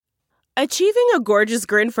Achieving a gorgeous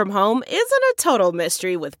grin from home isn't a total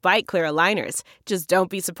mystery with Byte Clear aligners. Just don't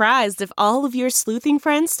be surprised if all of your sleuthing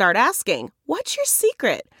friends start asking, "What's your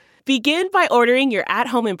secret?" Begin by ordering your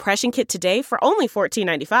at-home impression kit today for only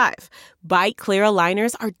 $14.95. Byte Clear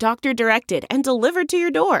aligners are doctor-directed and delivered to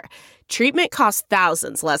your door. Treatment costs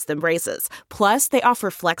thousands less than braces. Plus, they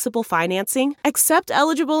offer flexible financing, accept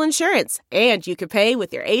eligible insurance, and you can pay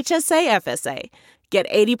with your HSA FSA. Get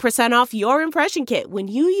 80% off your impression kit when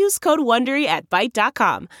you use code WONDERY at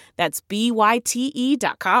Byte.com. That's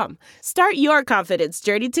BYTE.com. Start your confidence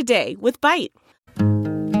journey today with Byte.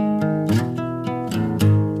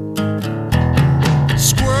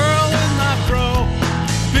 Squirrel in my fro,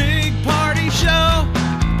 big party show.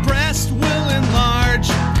 Breast will enlarge,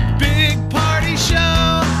 big party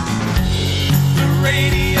show. The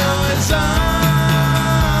radio is on.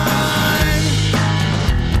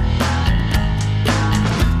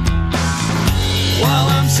 While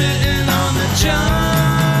I'm sitting on the john.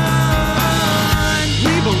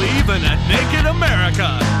 We believe in a naked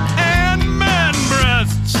America and man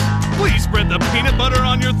breasts. Please spread the peanut butter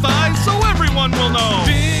on your thighs so everyone will know.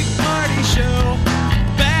 Big party show.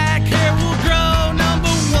 Back hair will grow.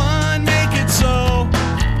 Number one, make it so.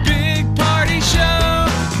 Big party show.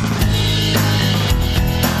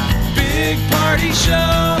 Big party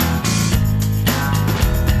show.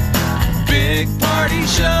 Big party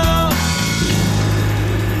show.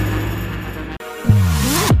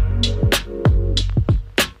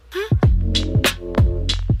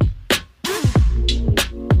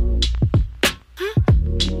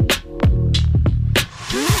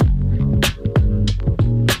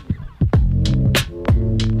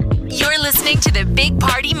 To the Big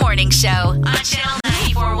Party Morning Show on Channel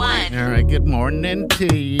 94.1. All right, good morning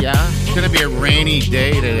to ya. It's going to be a rainy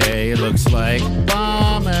day today, it looks like.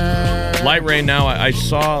 Bomber. Light rain now. I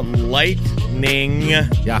saw lightning.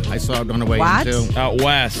 Yeah, I saw it on the way in, too. Out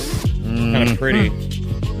west. Kind of pretty.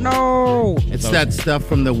 No. It's that stuff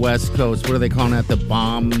from the West Coast. What are they calling that? The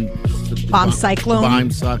bomb cyclone?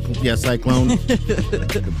 Bomb cyclone. Yeah, cyclone.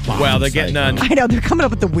 Well, they're getting I know, they're coming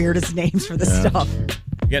up with the weirdest names for this stuff.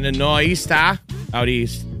 Getting a nor'easter out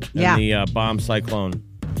east, and the bomb cyclone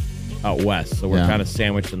out west. So we're kind of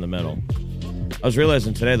sandwiched in the middle. I was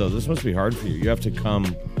realizing today, though, this must be hard for you. You have to come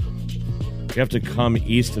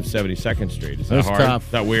east of 72nd Street. Is that hard? Tough.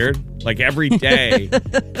 Is that weird? Like every day,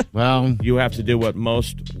 well, you have to do what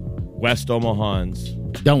most West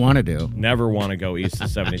Omahans don't want to do. Never want to go east of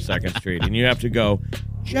 72nd Street, and you have to go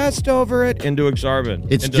just over it into Exarban.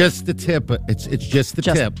 It's just the tip. It's just the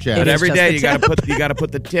tip, Jeff. But every day you got to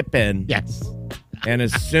put the tip in. Yes. And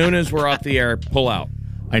as soon as we're off the air, pull out.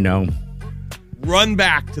 I know. Run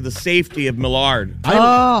back to the safety of Millard.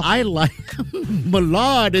 I like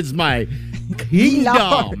Millard is my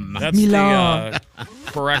kingdom. That's the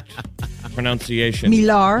correct pronunciation.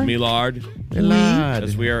 Millard.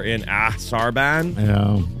 As we are in Sarban. I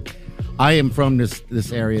know. I am from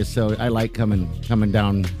this area, so I like coming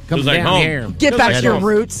down. Coming like down home. here. Get back to your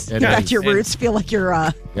roots. Get back to your is. roots. Feel like you're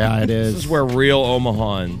Yeah, it is. This is where real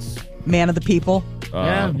Omahans man of the people.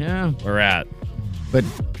 We're at. But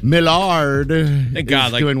Millard Thank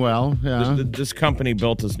God, is doing well. Yeah. This company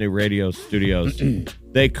built us new radio studios.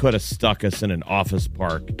 They could have stuck us in an office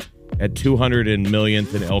park at 200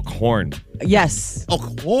 millionth and Elkhorn. Yes.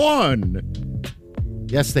 Elkhorn.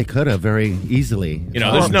 Yes, they could have very easily. You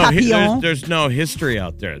know, there's no history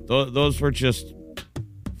out there. Those were just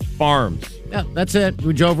farms. Yeah, that's it.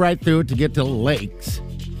 We drove right through it to get to lakes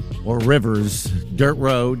or rivers, dirt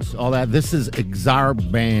roads, all that. This is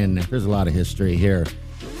Exarban. There's a lot of history here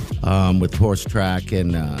with horse track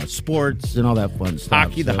and sports and all that fun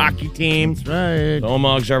stuff. The hockey team. That's right. The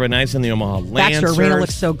Omaha Exarban and the Omaha Lancers. Baxter Arena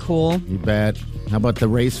looks so cool. You bet. How about the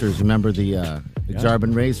racers? Remember the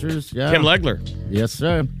Exarban Racers? Yeah. Kim Legler. Yes,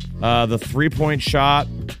 sir. The 3-point shot.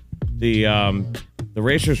 The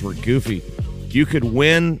racers were goofy. You could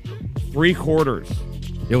win 3 quarters.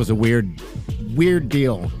 It was a weird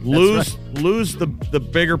deal. Lose the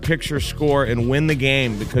bigger picture score and win the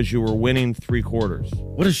game because you were winning 3 quarters.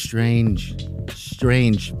 What a strange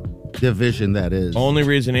division that is. Only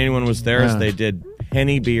reason anyone was there is they did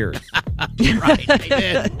penny beers. Right, they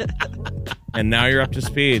did. And now you're up to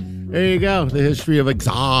speed. There you go. The history of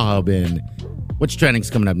Exarban. Which trending's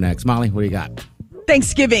coming up next? Molly, what do you got?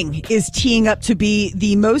 Thanksgiving is teeing up to be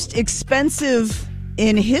the most expensive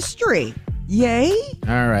in history. Yay?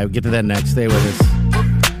 All right, we'll get to that next. Stay with us.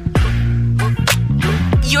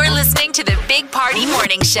 You're listening to the Big Party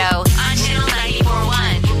Morning Show on Channel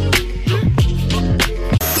 94.1.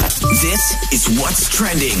 This is what's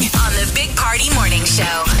trending on the Big Party Morning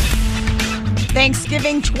Show.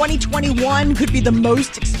 Thanksgiving 2021 could be the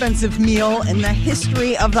most expensive meal in the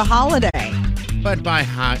history of the holiday. But by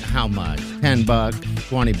how much? $10,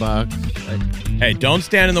 $20? Hey, don't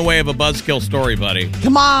stand in the way of a buzzkill story, buddy.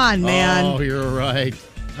 Come on, man. Oh, you're right.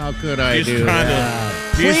 How could I She's do trying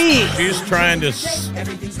that? She's trying to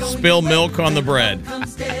spill milk on the bread.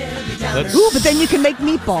 Ooh, but then you can make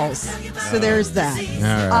meatballs. So there's that.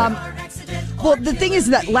 All right. Well, the thing is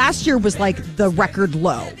that last year was like the record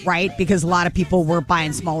low, right? Because a lot of people were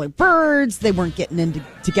buying smaller birds. They weren't getting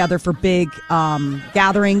together for big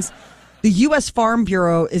gatherings. The U.S. Farm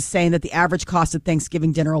Bureau is saying that the average cost of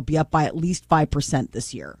Thanksgiving dinner will be up by at least 5%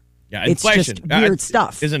 this year. Yeah, it's inflation. just weird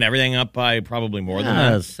stuff. Isn't everything up by probably more than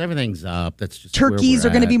that? Yes, everything's up. That's just Turkeys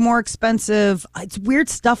where are going to we're be at. more expensive. It's weird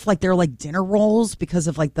stuff like they're like dinner rolls because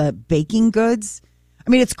of like the baking goods. I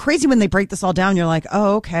mean, it's crazy when they break this all down. You're like,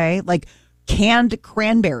 oh, okay. Like canned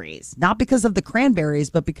cranberries, not because of the cranberries,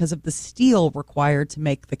 but because of the steel required to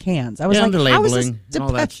make the cans. I was Yeah, like, the how is this labeling,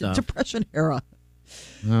 all that stuff. depression era?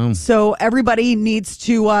 So everybody needs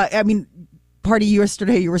to, Party,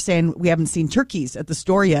 yesterday you were saying we haven't seen turkeys at the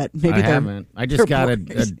store yet. Maybe I they're haven't. I just got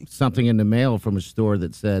they're something in the mail from a store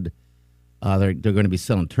that said they're going to be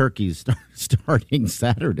selling turkeys starting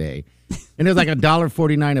Saturday, and it was like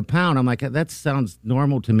 $1.49 a pound. I'm like, that sounds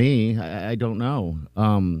normal to me. I don't know.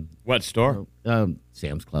 What store?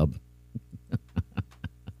 Sam's Club.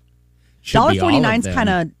 $1.49 is kind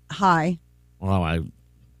of high. Well,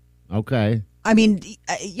 okay. I mean,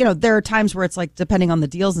 there are times where it's like, depending on the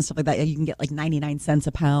deals and stuff like that, you can get like 99 cents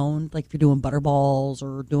a pound. Like if you're doing butterballs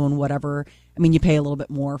or doing whatever. I mean, you pay a little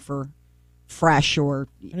bit more for fresh or.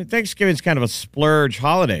 I mean, Thanksgiving's kind of a splurge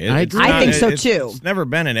holiday. I think so, too. It's never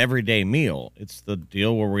been an everyday meal. It's the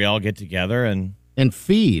deal where we all get together and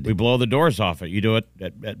feed. we blow the doors off it. You do it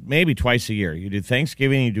at maybe twice a year. You do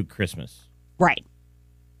Thanksgiving and you do Christmas. Right.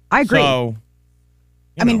 I agree. So,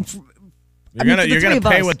 I mean, you're gonna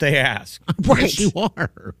pay what they ask. right. Yes, you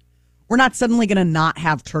are. We're not suddenly going to not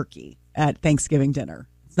have turkey at Thanksgiving dinner.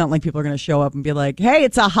 It's not like people are going to show up and be like, hey,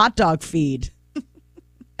 it's a hot dog feed.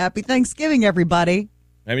 Happy Thanksgiving, everybody.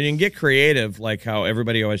 I mean, you can get creative, like how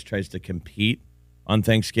everybody always tries to compete on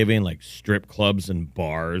Thanksgiving, like strip clubs and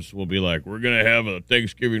bars will be like, we're going to have a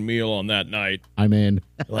Thanksgiving meal on that night. I'm in.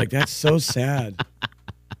 Like, that's so sad.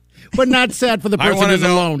 But not sad for the person who's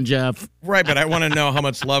alone, Jeff. Right, but I want to know how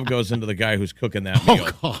much love goes into the guy who's cooking that meal.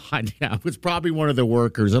 Oh, God, yeah. It was probably one of the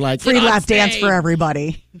workers. They're like, Free lap dance for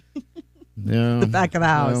everybody. Yeah. The back of the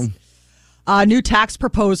house. New tax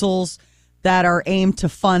proposals that are aimed to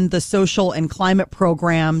fund the social and climate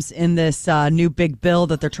programs in this new big bill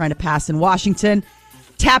that they're trying to pass in Washington,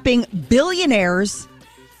 tapping billionaires.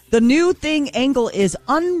 The new angle is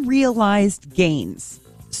unrealized gains.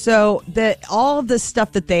 So that all of the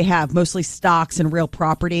stuff that they have, mostly stocks and real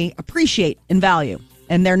property, appreciate in value.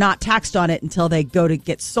 And they're not taxed on it until they go to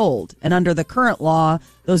get sold. And under the current law,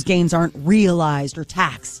 those gains aren't realized or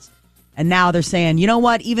taxed. And now they're saying, you know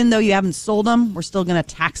what? Even though you haven't sold them, we're still going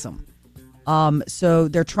to tax them. So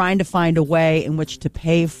they're trying to find a way in which to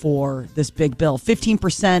pay for this big bill.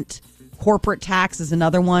 15% corporate tax is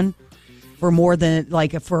another one. For more than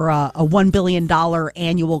for a $1 billion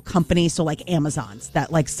annual company. So like Amazon's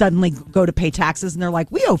that like suddenly go to pay taxes and they're like,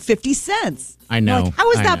 we owe 50 cents. I know. Like, how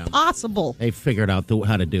is I that know. possible? They figured out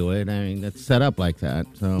how to do it. I mean, it's set up like that.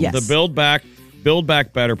 So Yes. The Build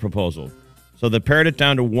Back Better proposal. So they pared it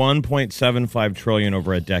down to $1.75 trillion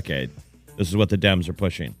over a decade. This is what the Dems are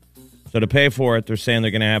pushing. So to pay for it, they're saying they're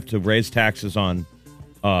going to have to raise taxes on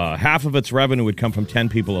half of its revenue would come from 10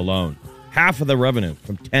 people alone. Half of the revenue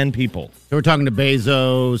from 10 people. So we're talking to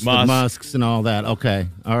Bezos, Musk. the Musks, and all that. Okay.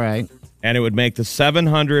 All right. And it would make the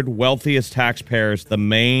 700 wealthiest taxpayers the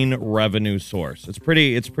main revenue source. It's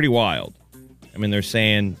pretty wild. I mean, they're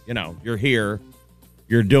saying, you're here.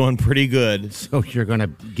 You're doing pretty good. So you're going to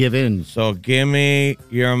give in. So give me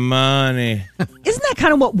your money. Isn't that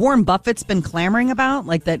kind of what Warren Buffett's been clamoring about?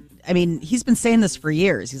 Like that. I mean, he's been saying this for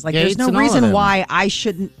years. He's like, there's Gates no and all of reason them. why I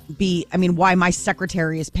shouldn't be. I mean, why my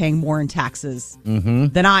secretary is paying more in taxes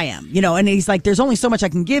than I am. And he's like, there's only so much I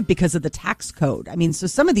can give because of the tax code. I mean, so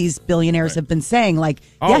some of these billionaires have been saying like,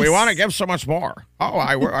 Oh, we yes. want to give so much more. Oh,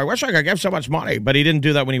 I wish I could give so much money. But he didn't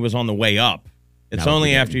do that when he was on the way up. It's No, only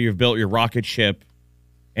he after you've built your rocket ship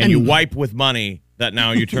and you wipe with money that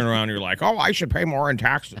now you turn around and you're like, oh, I should pay more in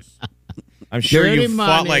taxes. I'm sure Dirty you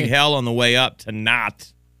fought money. like hell on the way up to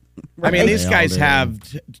not. I mean, these They all guys do. have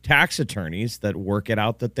tax attorneys that work it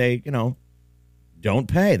out that they, don't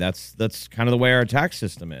pay. That's kind of the way our tax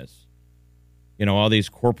system is. All these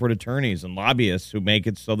corporate attorneys and lobbyists who make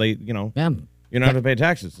it so they, Yeah. you don't have to pay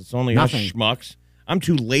taxes. It's only Nothing. us schmucks. I'm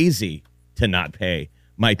too lazy to not pay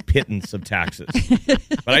my pittance of taxes.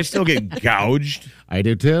 But I still get gouged. I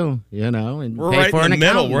do too, and We're pay right for in the an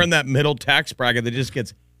middle. accountant. We're in that middle tax bracket that just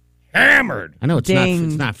gets hammered. I know it's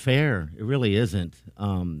Ding. not fair. It really isn't.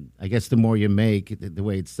 I guess the more you make, the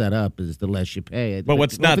way it's set up is the less you pay. But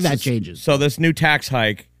what's nuts? that changes. So this new tax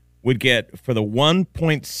hike would get for the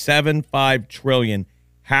 $1.75 trillion.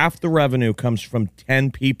 Half the revenue comes from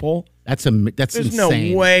 10 people. That's There's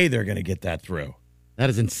insane. no way they're going to get that through. That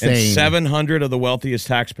is insane. And 700 of the wealthiest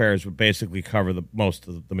taxpayers would basically cover the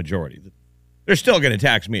majority. They're still going to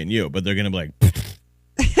tax me and you, but they're going to be like,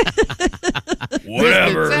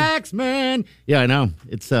 whatever. Mr. Tax man. Yeah, I know.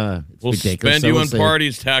 It's We'll ridiculous. spend So you we'll on see.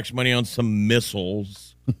 parties, tax money on some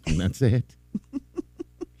missiles. And that's it.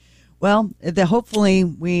 Well, hopefully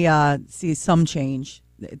we see some change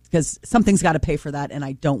because something's got to pay for that, and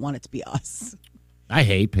I don't want it to be us. I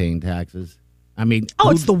hate paying taxes. I mean,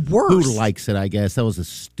 it's the worst. Who likes it, I guess? That was the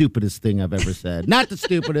stupidest thing I've ever said. Not the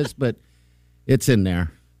stupidest, but it's in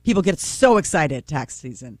there. People get so excited tax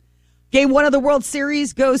season. Game 1 of the World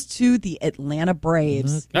Series goes to the Atlanta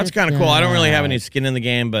Braves. That's kind of cool. I don't really have any skin in the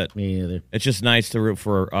game, but Me either. it's just nice to root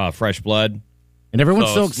for fresh blood. And everyone's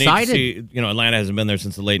so it's neat to excited. see, Atlanta hasn't been there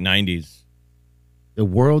since the late 90s. The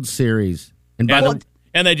World Series. And by the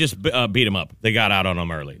And they just beat them up. They got out on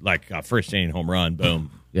them early. Like first inning home run,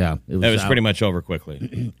 boom. yeah, It was out. pretty much over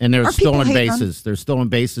quickly. And there's Are people stolen hating on- bases. There's stolen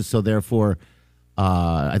bases, so therefore,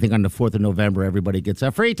 I think on the 4th of November, everybody gets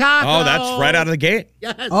a free taco. Oh, that's right out of the gate.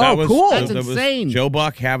 Yes. Oh, cool. That's that was insane. Joe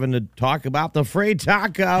Buck having to talk about the free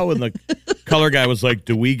taco, and the color guy was like,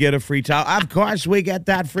 "Do we get a free taco? Of course we get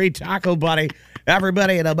that free taco, buddy.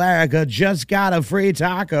 Everybody in America just got a free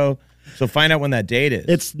taco." So find out when that date is.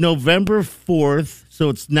 It's November 4th, so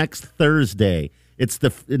it's next Thursday. It's the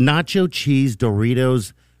nacho cheese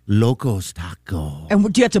Doritos Locos Taco.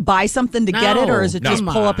 And do you have to buy something to get it, or is it No, just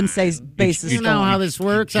come pull up on. and say basis? You know how this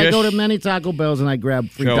works? I just- go to many Taco Bells and I grab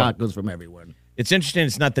free Show up. tacos from everyone. It's interesting.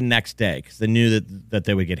 It's not the next day because they knew that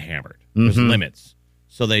they would get hammered. There's limits,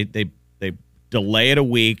 so they delay it a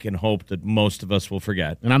week and hope that most of us will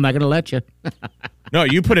forget. And I'm not going to let you. No,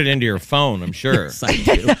 you put it into your phone. I'm sure. Yes, I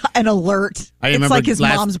do. An alert. I It's remember like his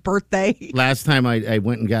last- mom's birthday. Last time I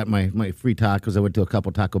went and got my free tacos, I went to a couple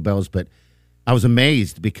Taco Bells, but I was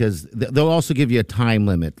amazed because they'll also give you a time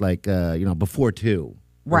limit, like, before 2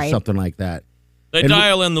 or Right. something like that. They And-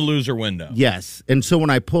 dial in the loser window. Yes. And so when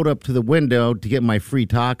I pulled up to the window to get my free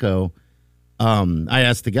taco, I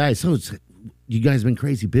asked the guy, so you guys been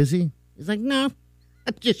crazy busy? He's like, no,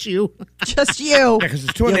 just you. Just you. Yeah, because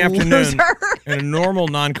it's 2 in the You afternoon. loser. In a normal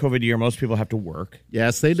non-COVID year, most people have to work.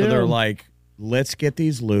 Yes, they do. So they're like, let's get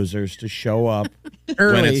these losers to show up when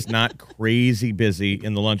Early. it's not crazy busy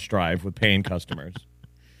in the lunch drive with paying customers.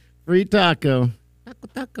 Free taco.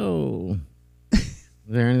 Taco.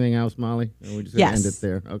 Is there anything else, Molly? Or we just gonna Yes. end it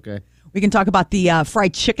there. Okay. We can talk about the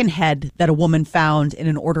fried chicken head that a woman found in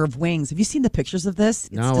an order of wings. Have you seen the pictures of this?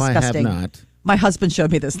 It's No, disgusting. I have not. My husband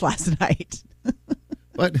showed me this last night.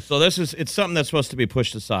 But So it's something that's supposed to be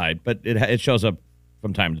pushed aside, but it shows up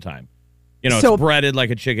from time to time. So- It's breaded like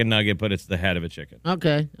a chicken nugget, but it's the head of a chicken.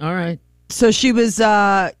 okay, all right. So she was,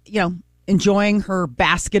 enjoying her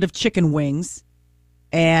basket of chicken wings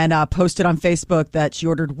and posted on Facebook that she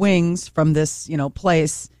ordered wings from this,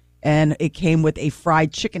 place, and it came with a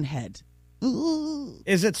fried chicken head.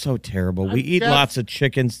 Is it so terrible? We eat just- lots of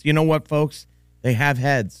chickens. You know what, folks? They have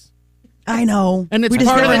heads. I know. And it's we just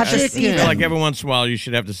part of never the have to chicken. see I feel them. like every once in a while you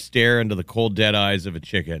should have to stare into the cold, dead eyes of a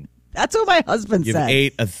chicken. That's what my husband You've said.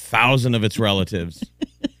 ate 1,000 of its relatives.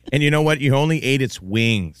 And you know what? You only ate its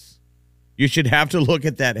wings. You should have to look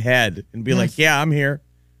at that head and be like, yeah, I'm here.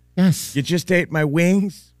 Yes. You just ate my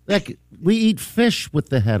wings? Like, we eat fish with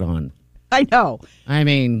the head on. I know. I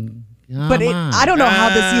mean, But I don't know how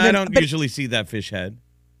this even. I don't but- usually see that fish head.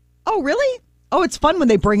 Oh, really? Oh, it's fun when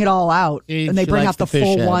they bring it all out and they She bring likes out the fish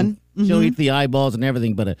full head. one. She'll eat the eyeballs and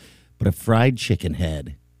everything, but a fried chicken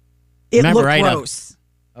head. It Remember, looked I know. gross.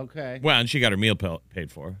 Okay. Well, and she got her meal paid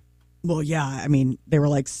for. Well, yeah. I mean, they were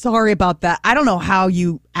like, sorry about that. I don't know how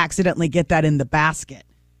you accidentally get that in the basket.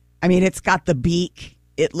 I mean, it's got the beak.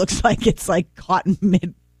 It looks like it's like caught in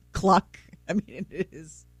mid-cluck. I mean, it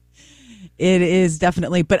is. It is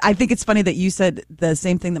definitely. But I think it's funny that you said the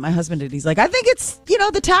same thing that my husband did. He's like, I think it's,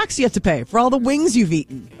 the tax you have to pay for all the wings you've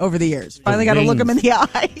eaten over the years. Finally got to look them in the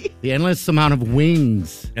eye. The endless amount of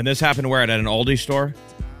wings. And this happened where? At an Aldi store?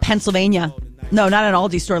 Pennsylvania. No, not an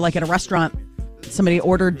Aldi store, like at a restaurant. Somebody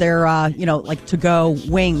ordered their, like to-go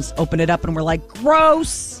wings, open it up, and we're like,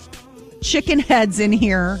 gross, chicken heads in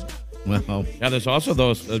here. Well, Yeah, there's also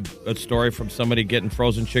a story from somebody getting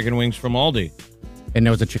frozen chicken wings from Aldi. And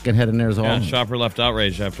there was a chicken head in there as well? Yeah, shopper left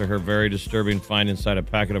outraged after her very disturbing find inside a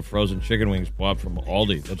packet of frozen chicken wings bought from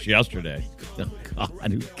Aldi. That's yesterday. Oh,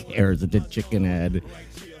 God, who cares? It's a chicken head.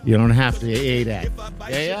 You don't have to eat it.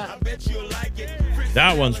 Yeah.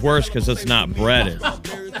 That one's worse because it's not breaded.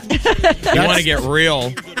 You want to get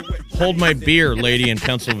real? Hold my beer, lady in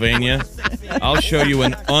Pennsylvania. I'll show you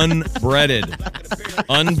an unbreaded,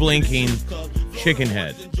 unblinking chicken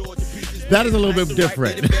head. That is a little bit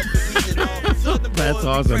different. That's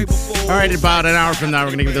awesome. All right, about an hour from now,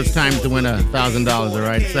 we're going to give those times to win $1,000, all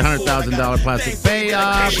right? It's a $100,000 plastic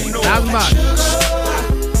payoff,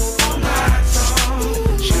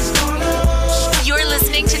 $1,000. You're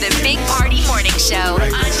listening to the Big Party Morning Show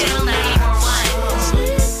on Channel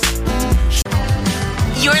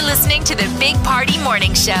 94.1. You're listening to the Big Party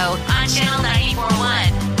Morning Show on Channel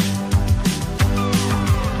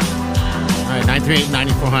 94.1. All right,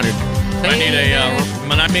 938-9400. I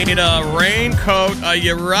need a raincoat,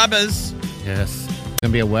 you rubbers. Yes, it's going to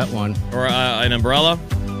be a wet one. Or an umbrella.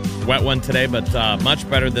 Wet one today, but much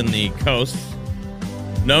better than the coast.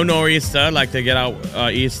 No nor'easter like they get out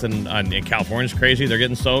east, and in California's crazy. They're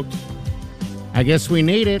getting soaked. I guess we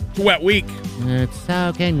need it. It's a wet week. It's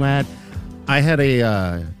soaking wet. I had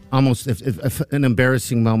a almost an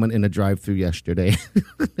embarrassing moment in a drive-thru yesterday,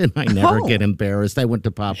 and I never get embarrassed. I went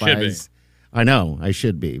to Popeyes. I know, I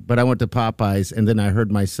should be. But I went to Popeyes, and then I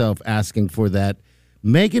heard myself asking for that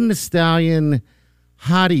Megan Thee Stallion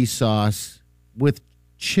hottie sauce with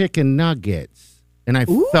chicken nuggets. And I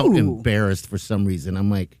felt embarrassed for some reason.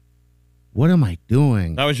 I'm like, what am I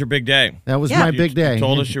doing? That was your big day. That was my big day. You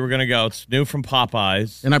told us you were going to go. It's new from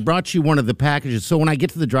Popeyes. And I brought you one of the packages. So when I get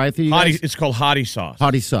to the drive-thru, it's called hottie sauce.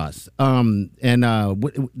 Hottie sauce.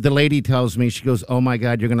 The lady tells me, she goes, oh, my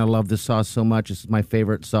God, you're going to love this sauce so much. This is my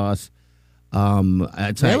favorite sauce.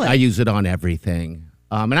 Really? I use it on everything.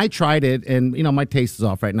 And I tried it, and, my taste is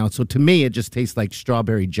off right now. So to me, it just tastes like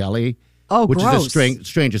strawberry jelly. Oh, which gross. is the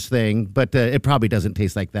strangest thing. But it probably doesn't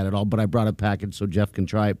taste like that at all. But I brought a package so Jeff can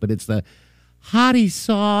try it. But it's the hottie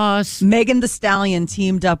sauce. Megan Thee Stallion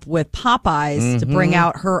teamed up with Popeyes to bring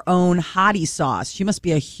out her own hottie sauce. She must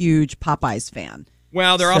be a huge Popeyes fan.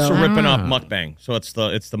 Well, they're also ripping off mukbang. So it's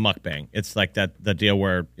the mukbang. It's like the deal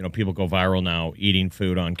where, people go viral now eating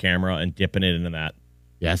food on camera and dipping it into that.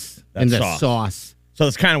 Yes. That and sauce. the sauce. So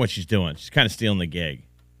that's kind of what she's doing. She's kind of stealing the gig.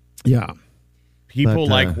 Yeah. People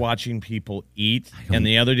like watching people eat, and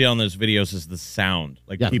the other deal in those videos is the sound.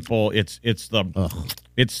 Like people, it's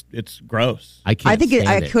gross. I can't.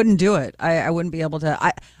 I couldn't do it. I wouldn't be able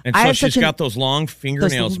to. She's got those long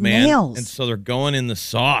fingernails, man, nails. and so they're going in the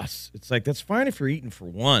sauce. It's like that's fine if you're eating for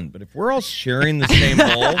one, but if we're all sharing the same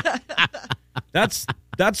bowl, that's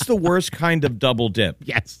the worst kind of double dip.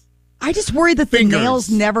 Yes. I just worry that the nails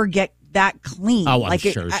never get that clean. Oh, I'm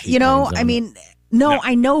sure. I mean. No,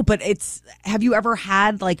 I know, but have you ever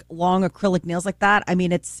had like long acrylic nails like that? I mean,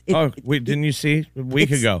 didn't you see a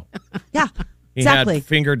week ago? Yeah, he exactly. had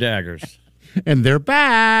finger daggers. And they're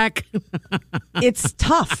back. It's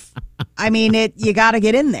tough. I mean, you got to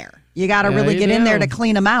get in there. You got to really get in there to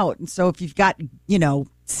clean them out. And so if you've got,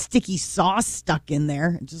 sticky sauce stuck in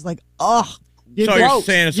there, it's just like, ugh. So you're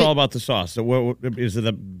saying it's all about the sauce. So what is it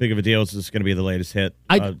that big of a deal? Is this going to be the latest hit?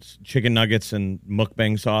 Chicken nuggets and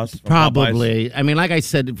mukbang sauce? Probably. Popeyes? I mean, like I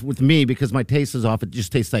said, with me, because my taste is off, it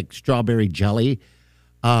just tastes like strawberry jelly.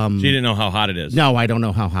 So you didn't know how hot it is? No, I don't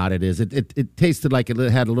know how hot it is. It tasted like it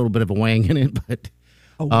had a little bit of a wang in it, but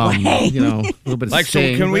a little bit of so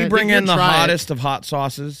sting. Can we bring in the hottest of hot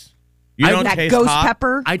sauces? You don't that taste ghost hot?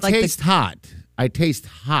 pepper? I taste hot. I taste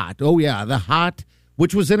hot. Oh, yeah, the hot,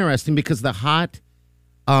 which was interesting because the hot,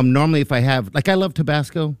 normally if I have, I love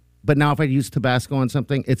Tabasco, but now if I use Tabasco on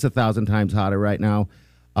something, it's 1,000 times hotter right now.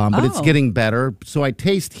 But it's getting better. So I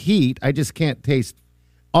taste heat. I just can't taste,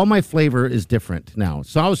 all my flavor is different now.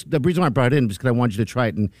 So the reason why I brought it in is because I wanted you to try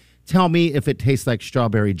it and tell me if it tastes like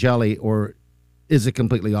strawberry jelly or is it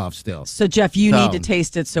completely off still. So, Jeff, you need to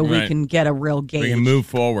taste it so we can get a real gauge. We can move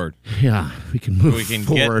forward. Yeah, we can move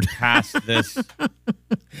forward. Get past this.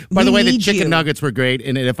 By the way, the chicken nuggets were great.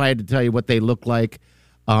 And if I had to tell you what they look like,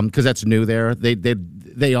 because that's new there,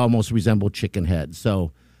 they almost resemble chicken heads.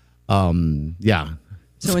 So, yeah.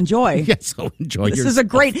 So enjoy. Yeah, so enjoy. This is a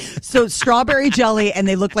great. So strawberry jelly, and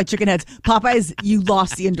they look like chicken heads. Popeyes, you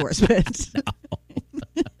lost the endorsement.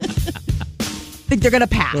 Think they're gonna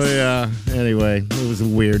pass. Well, yeah. Anyway, it was a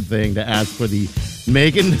weird thing to ask for the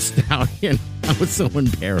Megan Thee Stallion. I was so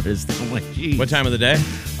embarrassed. I'm like, geez. What time of the day?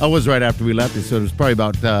 I was right after we left it, so it was probably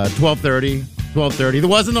about 12:30. 12:30. There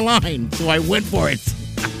wasn't a line, so I went for it.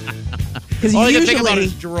 Because all I could think about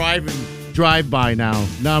is driving drive-by now.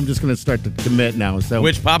 Now I'm just going to start to commit now. So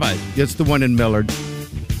Which Popeyes? it's the one in Millard.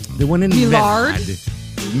 The one in Millard?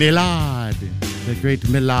 Millard. The great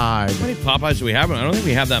Millard. How many Popeyes do we have? I don't think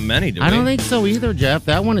we have that many, do we? I don't think so either, Jeff.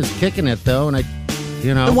 That one is kicking it, though. And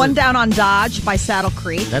The one down on Dodge by Saddle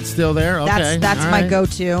Creek. That's still there? Okay. That's All my right.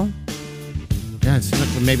 go-to. Yeah, it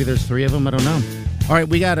seems like maybe there's 3 of them. I don't know. All right,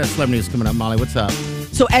 we got a celeb news coming up. Molly, what's up?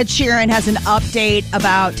 So Ed Sheeran has an update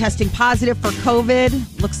about testing positive for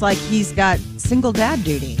COVID. Looks like he's got single dad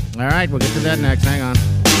duty. All right, we'll get to that next. Hang on.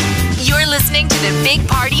 You're listening to the Big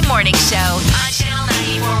Party Morning Show on Channel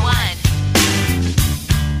 94.1.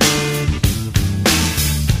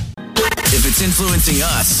 If it's influencing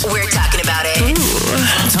us, We're talking about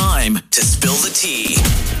it. time to spill the tea.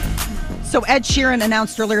 So Ed Sheeran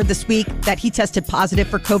announced earlier this week that he tested positive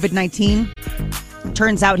for COVID-19.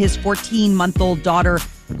 Turns out his 14-month-old daughter,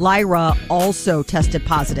 Lyra, also tested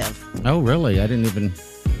positive. Oh, really? I didn't even...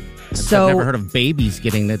 So, I've never heard of babies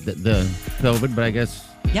getting the COVID, but I guess...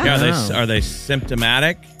 yeah. Yeah, I don't know. are they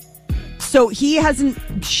symptomatic? So he hasn't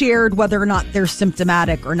shared whether or not they're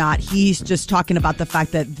symptomatic or not. He's just talking about the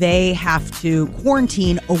fact that they have to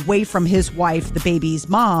quarantine away from his wife, the baby's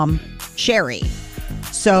mom, Sherry.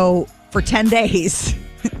 So for 10 days,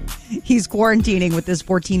 he's quarantining with his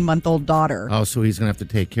 14-month-old daughter. Oh, so he's going to have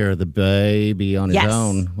to take care of the baby on his Yes.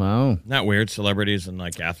 own. Wow. Not weird, celebrities and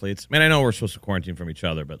like athletes. I mean, I know we're supposed to quarantine from each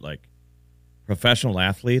other, but like professional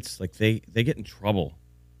athletes, like they get in trouble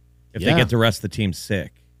if they Yeah. get the rest of the team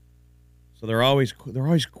sick. So they're always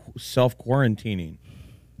self-quarantining,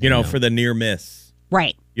 for the near miss.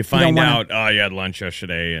 Right. You find out, you had lunch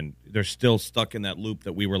yesterday, and they're still stuck in that loop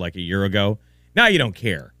that we were like a year ago. Now you don't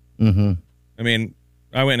care. Mm-hmm. I mean,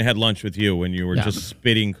 I went and had lunch with you when you were just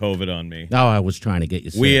spitting COVID on me. Oh, I was trying to get you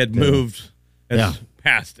sick. We had too. moved Yeah.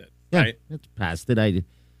 past it, Yeah, right? it's past it.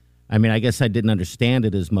 I mean, I guess I didn't understand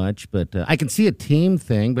it as much, but I can see a team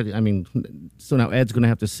thing. But I mean, so now Ed's going to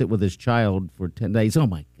have to sit with his child for 10 days. Oh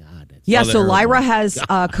my God! That's Yeah, so terrible. Lyra has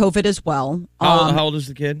COVID as well. How old is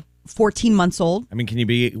the kid? 14 months old. I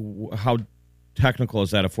mean, how technical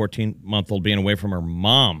is that, a 14-month-old being away from her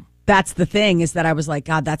mom? That's the thing, is that I was like,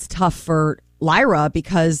 God, that's tough for Lyra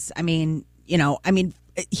because,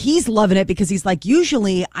 he's loving it because he's like,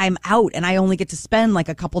 usually I'm out and I only get to spend like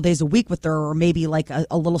a couple days a week with her or maybe like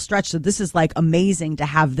a little stretch. So this is like amazing to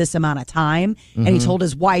have this amount of time. And he told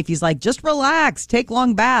his wife, he's like, just relax, take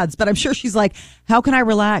long baths. But I'm sure she's like, how can I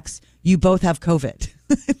relax? You both have COVID.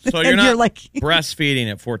 So you're And not you're like-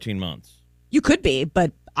 breastfeeding at 14 months. You could be,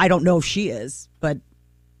 but I don't know if she is, but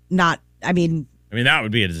not, I mean, that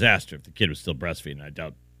would be a disaster if the kid was still breastfeeding. I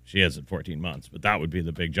doubt she is at 14 months, but that would be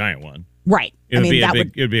the big giant one. right. It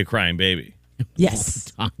would it would be a crying baby.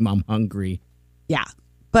 Yes. I'm hungry. Yeah.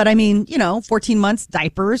 But 14 months,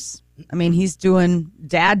 diapers. I mean, he's doing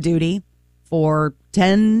dad duty for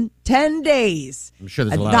 10 days. I'm sure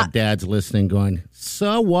there's a lot of dads listening going,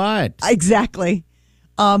 so what? Exactly.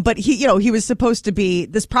 But he was supposed to be,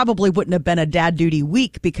 this probably wouldn't have been a dad duty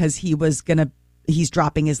week because he's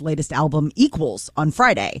dropping his latest album Equals on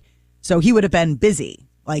Friday. So he would have been busy.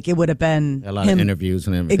 Like it would have been A lot of interviews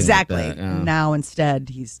and everything. Exactly. Like that, yeah. Now instead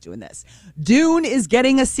he's doing this. Dune is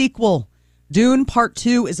getting a sequel. Dune Part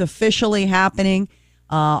 2 is officially happening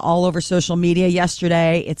all over social media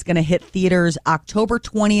yesterday. It's going to hit theaters October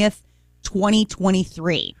 20th,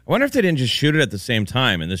 2023. I wonder if they didn't just shoot it at the same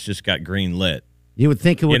time and this just got green lit. You would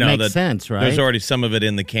think it would make sense, right? There's already some of it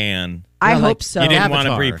in the can. I like, hope so. You didn't want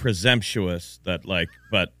to be Avatar. presumptuous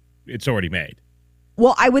but it's already made.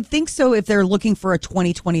 Well, I would think so. If they're looking for a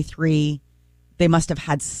 2023, they must have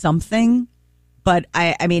had something. But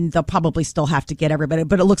I mean, they'll probably still have to get everybody.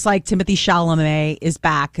 But it looks like Timothy Chalamet is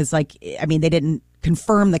back because, they didn't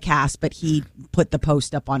confirm the cast, but he put the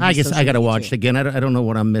post up on. I his guess social I got to media watch too. it again. I don't know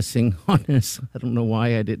what I'm missing on this. I don't know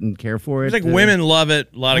why I didn't care for it. It's like women love it.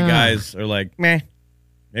 A lot of Yeah. guys are like, meh.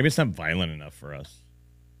 Maybe it's not violent enough for us.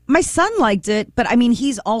 My son liked it, but I mean,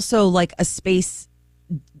 he's also like a space,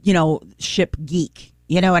 ship geek.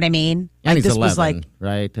 You know what I mean? And he's this 11, was like,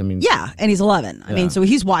 right? I mean, yeah, and he's 11. I Yeah. mean, so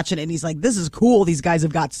he's watching it and he's like, this is cool. These guys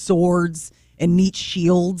have got swords and neat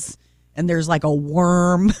shields, and there's like a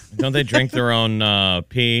worm. Don't they drink their own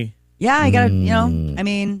pee? Yeah, I got to, I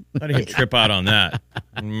mean, How do you trip out on that?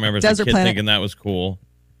 I remember as a Desert kid Planet. thinking that was cool.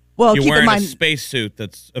 well, You're keep in wearing a mind, spacesuit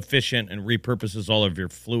that's efficient and repurposes all of your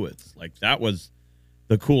fluids. Like that was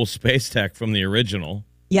the cool space tech from the original.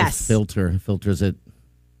 yes, filters it.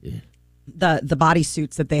 the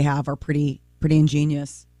bodysuits that they have are pretty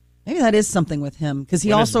ingenious. Maybe that is something with him because he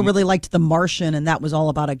What also is- really liked The Martian, and that was all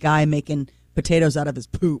about a guy making potatoes out of his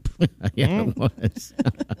poop. Yeah, it was.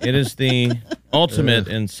 It is the ultimate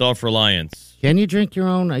in self-reliance. Can you drink your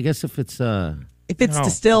own? I guess if it's If it's No.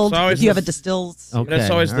 distilled, It's always if you have a this- distilled. okay,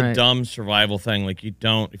 That's always all the right. dumb survival thing. Like you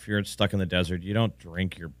don't, if you're stuck in the desert, you don't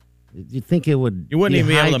drink your. You think it would? You wouldn't even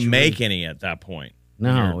be able to dehydrate? make any at that point.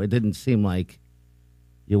 No, it didn't seem like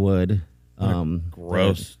you would.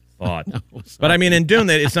 Gross thought. But I mean, in doing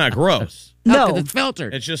that, it's not gross. No, 'cause No, it's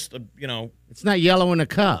filtered. It's just It's not yellow in a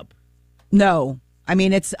cup. no. I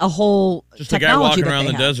mean, it's a whole just a guy technology walking that around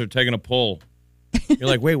they the have. desert taking a pull. You're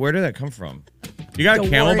like, wait, where did that come from? You got a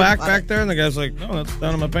Don't worry camelback about back it. there, and the guy's like, no, that's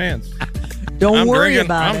down in my pants. Don't I'm worry drinking,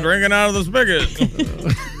 about I'm it. drinking out of the spigot.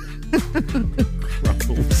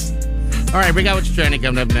 All right, we got what's trending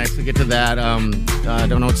coming up next. We'll get to that. I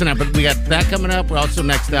don't know what's in that, but we got that coming up. We're also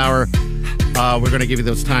next hour. We're going to give you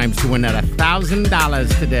those times to win that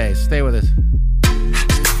 $1,000 today. Stay with us.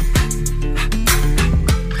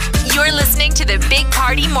 You're listening to the Big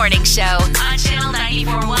Party Morning Show on Channel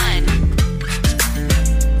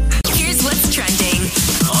 94.1. Here's what's trending.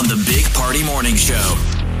 On the Big Party Morning Show.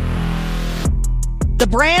 The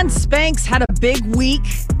brand Spanx had a big week.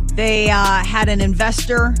 They had an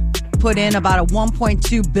investor put in about a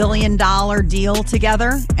 $1.2 billion deal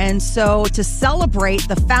together. And so to celebrate,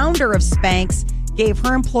 the founder of Spanx gave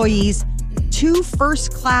her employees 2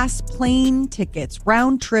 first-class plane tickets,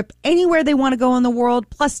 round trip, anywhere they want to go in the world,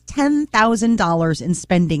 plus $10,000 in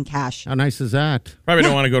spending cash. How nice is that? Probably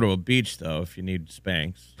don't want to go to a beach, though, if you need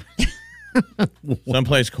Spanx.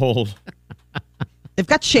 Someplace cold. They've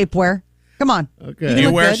got shapewear. Come on. Okay. You Do you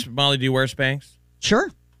look wear, good. Molly, do you wear Spanx? Sure.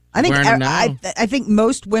 I think Wearing them now? I think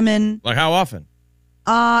most women. Like, how often?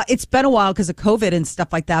 It's been a while because of COVID and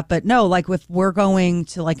stuff like that. But no, like if we're going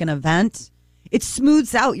to like an event, it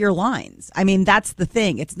smooths out your lines. I mean, that's the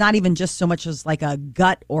thing. It's not even just so much as like a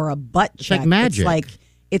gut or a butt It's check. like magic.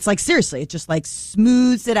 It's like seriously, it just like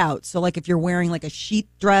smooths it out. So like if you're wearing like a sheath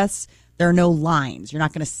dress, there are no lines. You're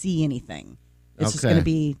not going to see anything. It's just Okay. going to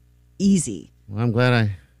be easy. Well, I'm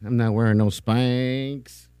glad I'm not wearing no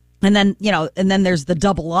Spanx. And then, and then there's the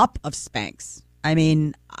double up of Spanx. I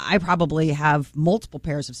mean, I probably have multiple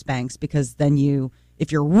pairs of Spanx because then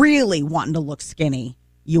if you're really wanting to look skinny,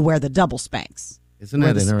 you wear the double Spanx. Isn't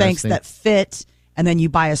Wear that the Spanx interesting? that fit, and then you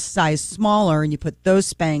buy a size smaller and you put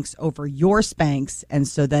those Spanx over your Spanx, and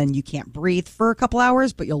so then you can't breathe for a couple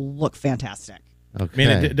hours, but you'll look fantastic. Okay.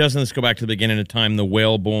 I mean, doesn't this go back to the beginning of time, the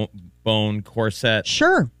whalebone corset?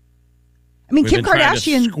 Sure. I mean, We've Kim been trying to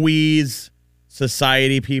Kardashian. squeeze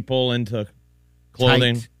society people into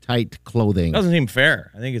clothing. Tight clothing. Doesn't seem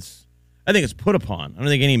fair. I think it's put upon. I don't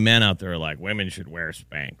think any men out there are like, women should wear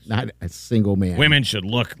Spanx. Not a single man. Women should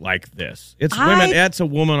look like this. It's I- women. That's a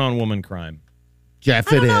woman on woman crime. Jeff,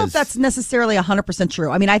 I don't it know is. if that's necessarily 100%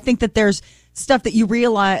 true. I mean, I think that there's stuff that you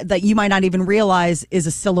realize that you might not even realize is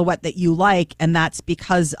a silhouette that you like, and that's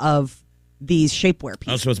because of these shapewear Oh,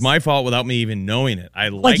 pieces. so it's my fault without me even knowing it. I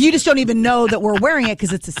like you just don't even know that we're wearing it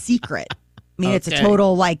because it's a secret. I mean, it's a Okay.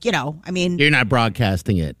 total I mean, You're not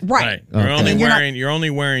broadcasting it. right. You're Okay. only I mean, wearing you're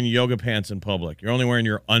only wearing yoga pants in public. You're only wearing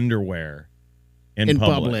your underwear in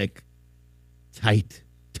public. Tight.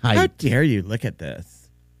 How dare you look at this?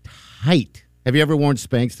 Tight. Have you ever worn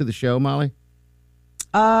Spanx to the show, Molly?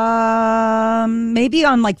 Maybe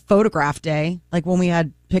on like photograph day, like when we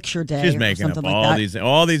had picture day. She's or making up something all like that. these.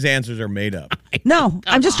 All these answers are made up. No,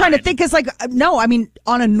 I'm just trying to think. Cause no, I mean,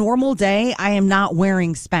 on a normal day, I am not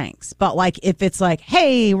wearing Spanx. But like, if it's like,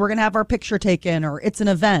 hey, we're gonna have our picture taken, or it's an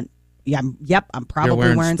event, I'm probably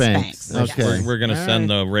wearing wearing Spanx. Spanx. Okay. We're going to send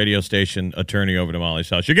the radio station attorney over to Molly's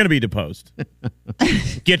house. You're going to be deposed.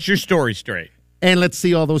 Get your story straight. And let's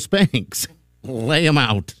see all those Spanx. Lay them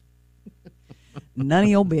out. None of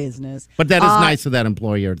your business. But that is nice of that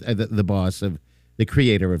employer, the boss of the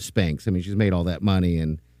creator of Spanx. I mean, she's made all that money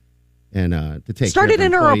and to take Started care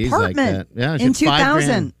of in her employees like apartment that. Yeah, she in had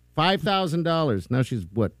 2000. $5,000. Now she's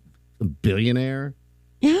what, a billionaire?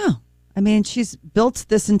 Yeah, I mean, she's built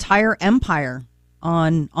this entire empire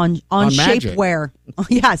on magic. shapewear.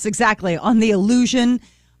 Yes, exactly. On the illusion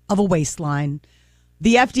of a waistline.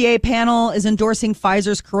 The FDA panel is endorsing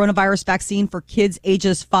Pfizer's coronavirus vaccine for kids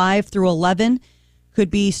ages 5 through 11. Could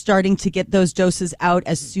be starting to get those doses out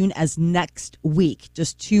as soon as next week.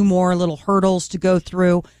 Just 2 more little hurdles to go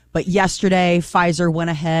through. But yesterday, Pfizer went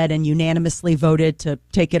ahead and unanimously voted to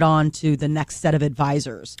take it on to the next set of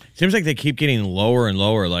advisors. Seems like they keep getting lower and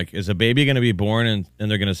lower. Like, is a baby going to be born and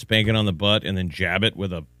they're going to spank it on the butt and then jab it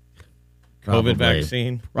with a Probably. COVID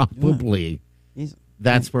vaccine? Probably.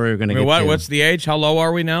 That's where we're going to I mean, get to. what's the age? How low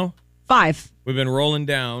are we now? 5. We've been rolling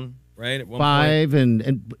down, right? At one 5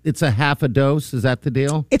 and it's a half a dose. Is that the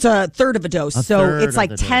deal? It's a third of a dose. A So third it's like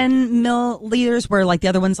of the 10 milliliters, where like the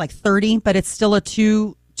other one's like 30, but it's still a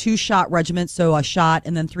two 2-shot regimen, so a shot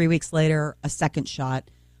and then 3 weeks later a second shot.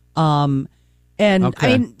 And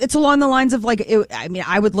Okay. I mean, it's along the lines of like,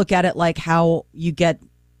 I would look at it like how you get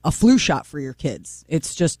a flu shot for your kids.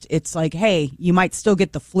 It's like, hey, you might still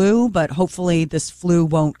get the flu, but hopefully this flu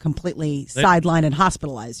won't completely sideline and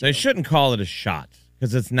hospitalize you. They shouldn't call it a shot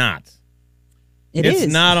because it's not. It's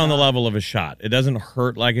It's not on the level of a shot. It doesn't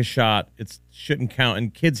hurt like a shot. It shouldn't count.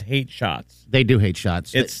 And kids hate shots. They do hate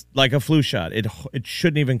shots. It's like a flu shot. It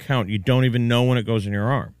shouldn't even count. You don't even know when it goes in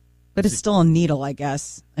your arm. But it's still a needle, I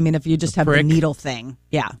guess. I mean, if you just have the prick? needle thing.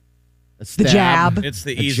 Yeah. A The jab. It's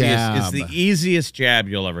the A easiest. jab. It's the easiest jab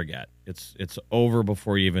you'll ever get. It's over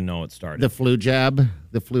before you even know it started. The flu jab.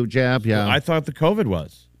 Yeah. I thought the COVID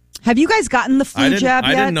was. Have you guys gotten the flu jab yet?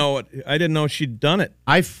 I didn't know it. I didn't know she'd done it.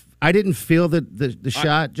 I didn't feel the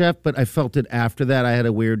shot, Jeff, but I felt it after that. I had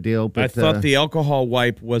a weird deal. But I thought the alcohol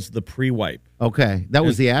wipe was the pre-wipe. okay, that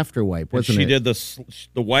was the after wipe, wasn't She it? did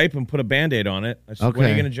the wipe and put a Band-Aid on it. I said, when are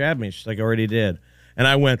you Okay. going to jab me? She's like, I already did. And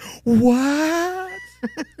I went, what?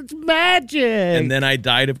 It's magic. And then I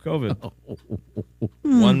died of COVID.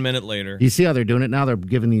 1 minute later. You see how they're doing it now? They're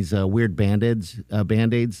giving these weird Band-Aids,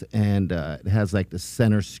 and it has like the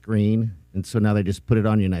center screen. And so now they just put it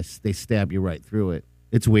on you and they stab you right through it.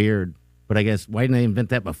 It's weird. But I guess, why didn't they invent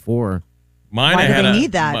that before? Mine, Why I do had they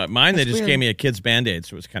need that? Mine, they That's just weird. gave me a kid's Band-Aid,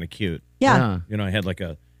 so it was kind of cute. Yeah. You know, I had like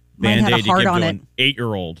a Mine had a Band-Aid you heart give on to it. an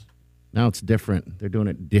 8-year-old. Now it's different. They're doing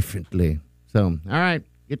it differently. So, all right,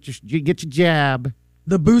 get your jab.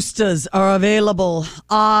 The boosters are available.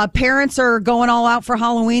 Parents are going all out for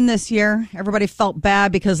Halloween this year. Everybody felt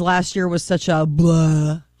bad because last year was such a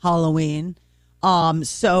blah Halloween.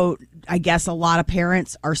 So I guess a lot of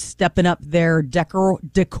parents are stepping up their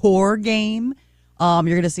decor game. You're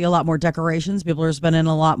going to see a lot more decorations. People are spending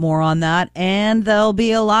a lot more on that. And there'll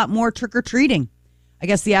be a lot more trick-or-treating. I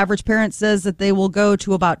guess the average parent says that they will go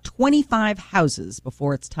to about 25 houses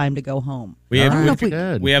before it's time to go home. We have, I don't know if we-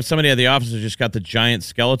 Good. we have somebody at the office who just got the giant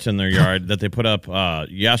skeleton in their yard that they put up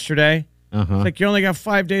yesterday. Uh-huh. It's like you only got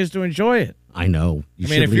 5 days to enjoy it. I know. You I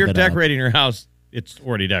mean, should if leave you're it out. decorating your house, it's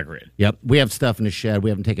already decorated. Yep. We have stuff in the shed. We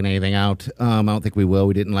haven't taken anything out. I don't think we will.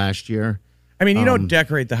 We didn't last year. I mean, you don't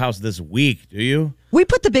decorate the house this week, do you? We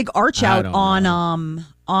put the big arch I out don't on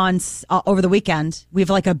over the weekend. We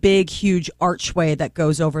have like a big, huge archway that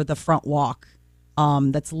goes over the front walk.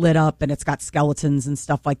 That's lit up and it's got skeletons and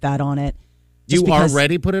stuff like that on it. Just You because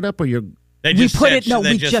already put it up, or you're They we just put said- it. No,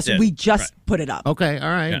 they we just did. put it up. okay? All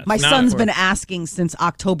right. Yeah. My Now- son's been asking since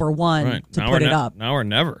October 1 Right. to Now put or it up. Now or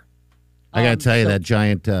never. I got to tell you, so- that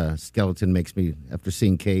giant skeleton makes me, after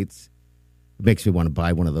seeing Kate's, it makes me want to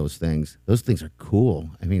buy one of those things. Those things are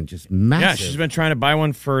cool. I mean, just massive. Yeah, she's been trying to buy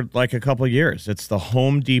one for like a couple of years. It's the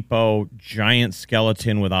Home Depot giant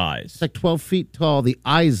skeleton with eyes. It's like 12 feet tall. The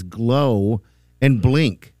eyes glow and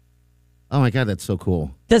blink. Oh, my God, that's so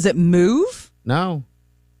cool. Does it move? No,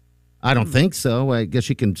 I don't think so. I guess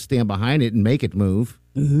you can stand behind it and make it move.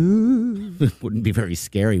 Ooh. It wouldn't be very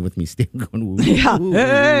scary with me standing going, ooh. Yeah.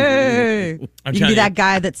 Hey. I'm You can telling be that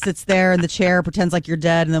guy that sits there in the chair, pretends like you're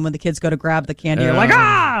dead, and then when the kids go to grab the candy, you're like,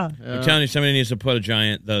 ah! I'm telling you, somebody needs to put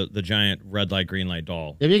the giant red light, green light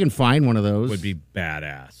doll. If you can find one of those. Would be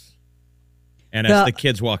badass. And The- as the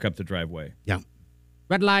kids walk up the driveway. Yeah.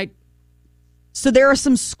 Red light. So there are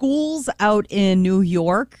some schools out in New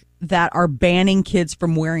York that are banning kids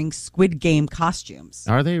from wearing Squid Game costumes.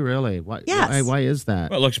 Are they really? Why, Yes. why is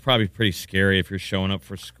that? Well, it looks probably pretty scary if you're showing up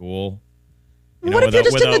for school. You What if you're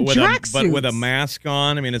just in the with tracksuits? with a mask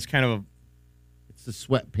on? I mean, it's kind of It's the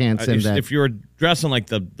sweatpants and that. if you were dressing like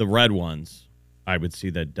the red ones, I would see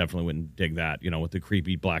that. Definitely wouldn't dig that. You know, with the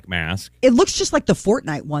creepy black mask. It looks just like the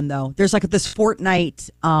Fortnite one, though. There's like this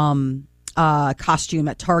Fortnite costume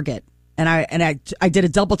at Target. And I did a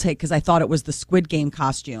double take because I thought it was the Squid Game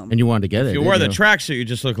costume. And you wanted to get it. If you didn't wore the tracksuit, you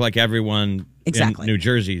just look like everyone Exactly. in New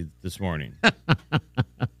Jersey this morning. I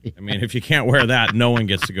mean, if you can't wear that, no one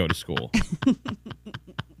gets to go to school.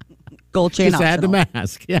 Gold chain Just add the optional.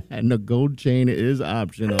 mask. Yeah, and the gold chain is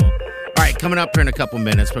optional. All right, coming up here in a couple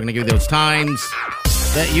minutes, we're going to give you those times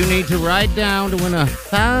that you need to write down to win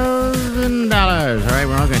 $1,000. All right,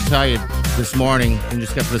 we're not going to tell you this morning. You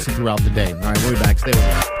just got to listen throughout the day. All right, we'll be back. Stay with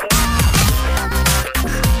us.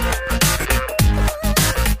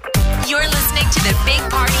 You're listening to the Big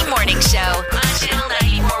Party Morning Show on Channel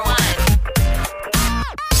 94.1.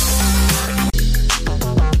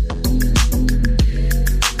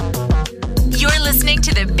 You're listening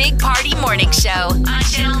to the Big Party Morning Show on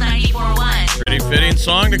Channel 94.1. Pretty fitting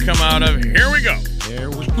song to come out of. Here we go. Here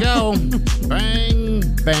we go. Bang,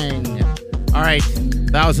 bang. All right,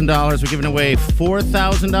 $1,000. We're giving away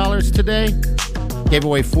 $4,000 today. Gave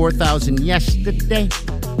away $4,000 yesterday.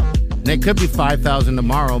 And it could be 5,000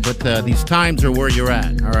 tomorrow, but these times are where you're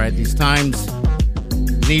at. All right, these times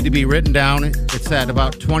need to be written down. It's at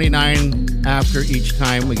about 29 after each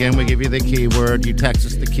time. Again, we give you the keyword. You text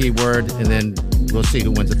us the keyword, and then we'll see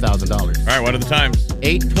who wins $1,000. All right, what are the times?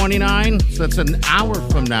 8:29, so that's an hour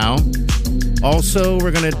from now. Also,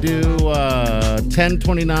 we're going to do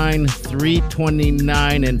 10:29,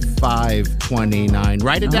 3:29, and 5:29.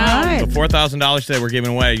 Write it down. right. So $4,000 today we're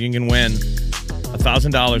giving away. You can win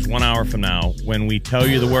 $1,000 1 hour from now when we tell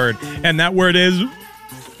you the word. And that word is...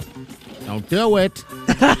 Don't do it. You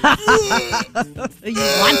want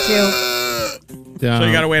to. So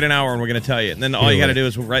you got to wait an hour and we're going to tell you. And then all you got to do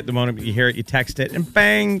is right the moment you hear it, you text it, and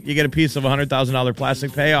bang, you get a piece of $100,000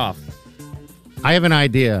 plastic payoff. I have an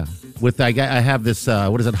idea. I have this,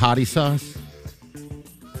 what is it, hottie sauce?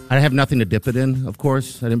 I have nothing to dip it in, of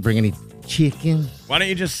course. I didn't bring any chicken. Why don't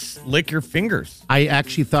you just lick your fingers? I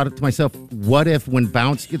actually thought it to myself, what if when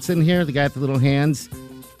Bounce gets in here, the guy with the little hands,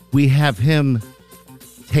 we have him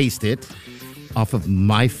taste it off of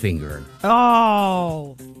my finger.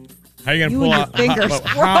 Oh. How are you going to You pull and out? your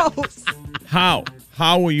fingers. Gross.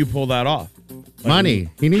 How will you pull that off? Money.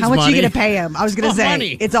 He needs How much money. are you going to pay him? I was going to say,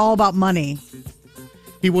 money. it's all about money.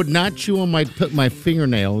 He would not chew on my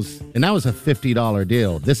fingernails, and that was a $50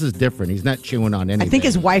 deal. This is different. He's not chewing on anything. I think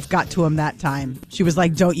his wife got to him that time. She was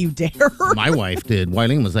like, don't you dare. My wife did.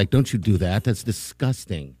 Wileen was like, don't you do that. That's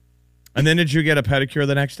disgusting. And then did you get a pedicure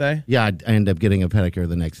the next day? Yeah, I ended up getting a pedicure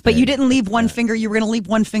the next day. But you didn't leave one finger. You were going to leave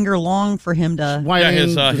one finger long for him to.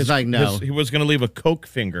 Wileen was like, no. He was going to leave a Coke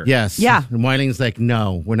finger. Yes. Yeah. And Wileen's like,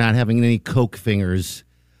 no, we're not having any Coke fingers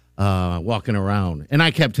walking around. And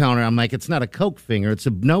I kept telling her, I'm like, it's not a Coke finger. It's a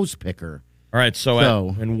nose picker. All right, so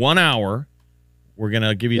in 1 hour, we're going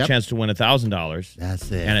to give you a chance to win $1,000.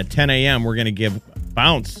 That's it. And at 10 a.m., we're going to give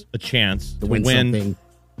Bounce a chance to win something.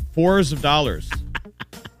 $4s of dollars.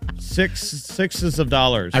 Sixes of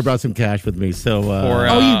dollars. I brought some cash with me, so...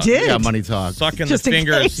 you did? Yeah, money talk. Sucking Just the in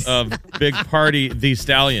fingers case. of Big Party the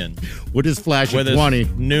Stallion We'll just flash with at his 20.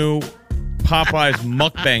 new Popeye's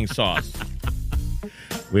mukbang sauce.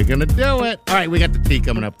 We're going to do it. All right, we got the tea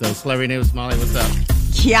coming up, though. Celebrity News. Molly, what's up?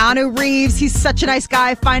 Keanu Reeves, he's such a nice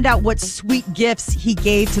guy. Find out what sweet gifts he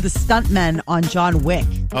gave to the stuntmen on John Wick.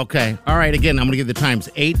 Okay. All right, again, I'm going to give the times.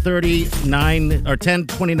 8:30, 9, or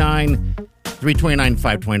 10:29, 3:29,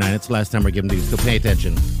 5:29. It's the last time we're giving these, so pay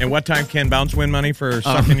attention. And what time can Bounce win money for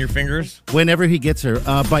sucking your fingers? Whenever he gets her.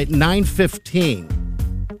 By 9:15,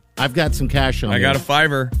 I've got some cash on I me. got a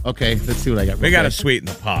 $5. Okay, let's see what I got. We got to sweeten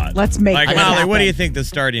the pot. Let's make like this Molly, happen. what do you think the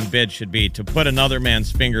starting bid should be to put another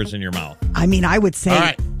man's fingers in your mouth? I mean, I would say All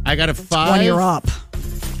right, I got a 5. 20 or up.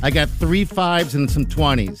 I got 3 5s and some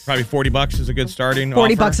 20s. Probably $40 is a good starting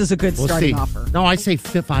 40 offer. bucks is a good We'll starting see. offer. No, I say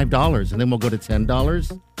 $5, and then we'll go to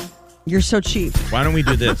 $10. You're so cheap. Why don't we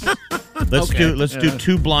do this? Let's do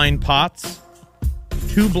 2 blind pots.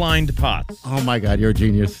 2 blind pots. Oh my God, you're a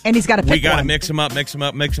genius. And he's got to pick We got to one. mix them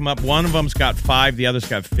up. One of them's got 5, the other's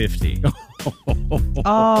got 50.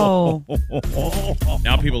 Oh.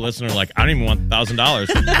 Now people listening are like, I don't even want $1,000.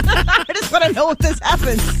 I just want to know if this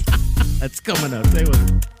happens. That's coming up. Stay with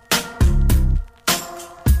us.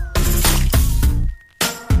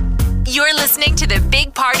 You're listening to the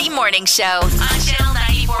Big Party Morning Show on Channel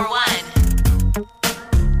 94.1.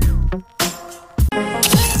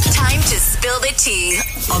 Time to spill the tea.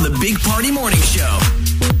 On the Big Party Morning Show.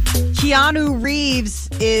 Keanu Reeves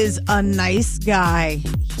is a nice guy.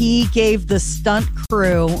 He gave the stunt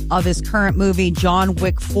crew of his current movie, John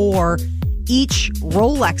Wick 4, each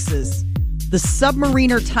Rolexes. The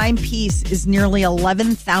Submariner timepiece is nearly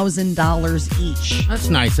 $11,000 each. That's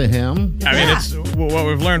nice of him. I mean, Yeah. it's what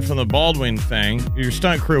we've learned from the Baldwin thing. Your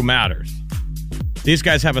stunt crew matters. These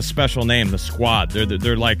guys have a special name, the squad.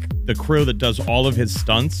 They're like the crew that does all of his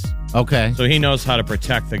stunts. Okay. So he knows how to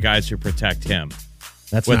protect the guys who protect him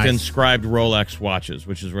That's with nice. inscribed Rolex watches,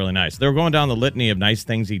 which is really nice. They were going down the litany of nice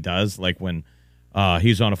things he does, like when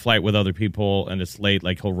he's on a flight with other people and it's late,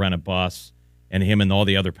 like he'll rent a bus and him and all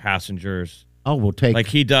the other passengers. Oh, we'll take. Like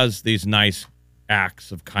he does these nice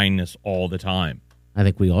acts of kindness all the time. I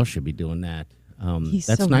think we all should be doing that. He's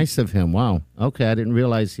That's so- nice of him. Wow. Okay, I didn't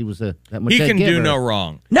realize he was that much. He a can do giver. no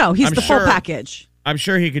wrong. No, he's I'm the full sure- package. I'm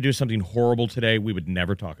sure he could do something horrible today. We would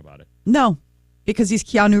never talk about it. No, because he's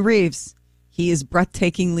Keanu Reeves. He is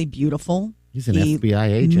breathtakingly beautiful. He's an He FBI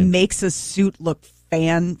agent. Makes a suit look He's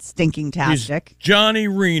fan-stinking-tastic. Johnny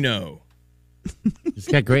Reno. He's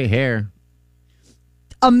got great hair.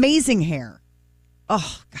 Amazing hair.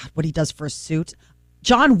 Oh, God, what he does for a suit.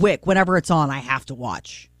 John Wick, whenever it's on, I have to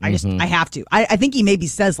watch. I have to. I think he maybe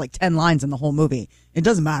says like 10 lines in the whole movie. It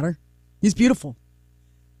doesn't matter. He's beautiful.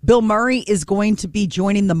 Bill Murray is going to be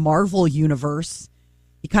joining the Marvel universe.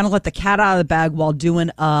 He kind of let the cat out of the bag while doing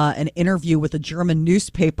an interview with a German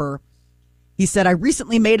newspaper. He said, I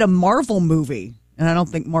recently made a Marvel movie. And I don't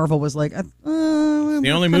think Marvel was like...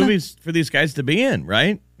 the only movies for these guys to be in,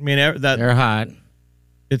 right? I mean, they're hot.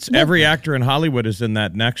 It's every actor in Hollywood is in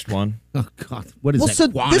that next one. Oh, God. What is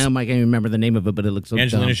that? Quantum? I can't even remember the name of it, but it looks so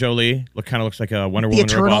Angelina dumb. Jolie. Kind of looks like a Wonder Woman.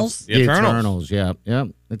 Eternals? The Eternals. Yeah.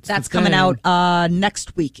 That's coming out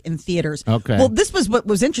next week in theaters. Okay. Well, this was what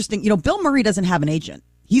was interesting. You know, Bill Murray doesn't have an agent.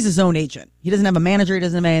 He's his own agent. He doesn't have a manager. He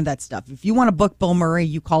doesn't have any of that stuff. If you want to book Bill Murray,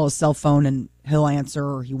 you call his cell phone and he'll answer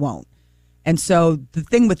or he won't. And so the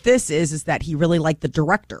thing with this is that he really liked the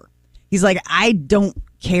director. He's like, I don't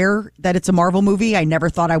care that it's a Marvel movie. I never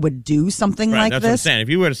thought I would do something like that's this. What I'm saying. If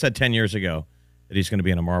you would have said 10 years ago that he's going to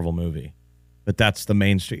be in a Marvel movie, but that's the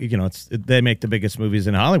mainstream, they make the biggest movies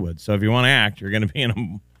in Hollywood. So if you want to act, you're going to be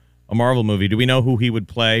in a Marvel movie. Do we know who he would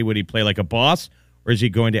play? Would he play like a boss, or is he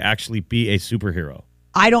going to actually be a superhero?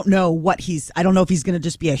 I don't know I don't know if he's going to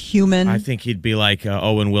just be a human. I think he'd be like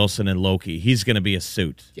Owen Wilson and Loki. He's going to be a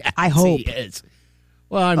suit. Yes, I hope. He is.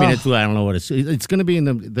 Well, I mean, I don't know what it's going to be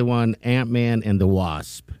in the one Ant-Man and the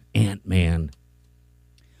Wasp. Ant-Man.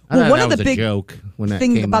 Well, one of the big joke when that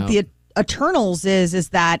thing came about out. the Eternals is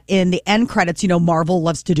that in the end credits, Marvel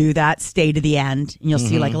loves to do that, stay to the end, and you'll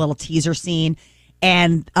see like a little teaser scene.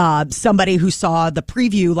 And somebody who saw the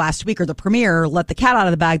preview last week or the premiere let the cat out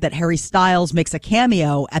of the bag that Harry Styles makes a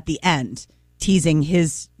cameo at the end, teasing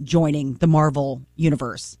his joining the Marvel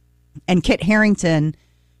universe. And Kit Harington,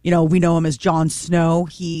 we know him as Jon Snow.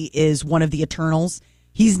 He is one of the Eternals.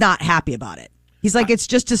 He's not happy about it. He's like, it's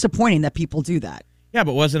just disappointing that people do that. Yeah,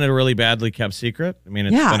 but wasn't it a really badly kept secret? I mean,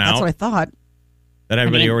 it's been out. That's what I thought. That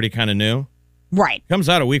everybody already kind of knew. Right. Comes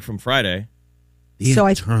out a week from Friday. The So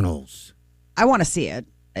Eternals. I want to see it.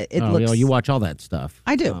 It looks. You watch all that stuff.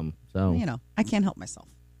 I do. So I can't help myself.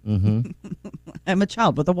 Mm-hmm. I'm a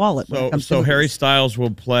child with a wallet. when it comes to So Harry movies. Styles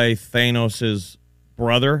will play Thanos'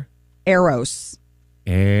 brother. Eros.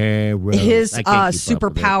 Eros. His I can't keep up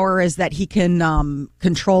with it. superpower is that he can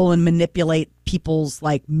control and manipulate people's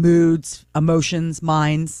like moods, emotions,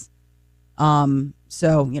 minds.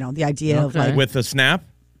 So the idea of Okay. like, With the snap?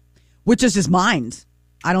 which is his mind.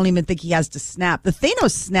 I don't even think he has to snap. The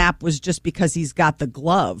Thanos snap was just because he's got the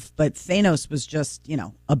glove, but Thanos was just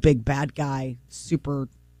a big bad guy, super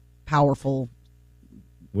powerful.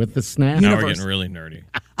 With the snap. Now we're Universe. getting really nerdy.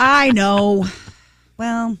 I know.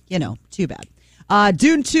 Well, too bad.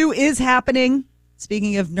 Dune 2 is happening.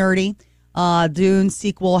 Speaking of nerdy, Dune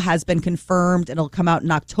sequel has been confirmed. It'll come out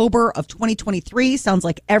in October of 2023. Sounds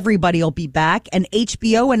like everybody will be back. And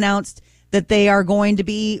HBO announced that they are going to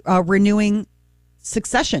be renewing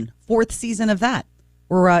Succession, 4th season of that.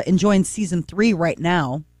 We're enjoying season 3 right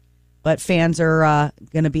now, but fans are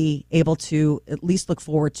going to be able to at least look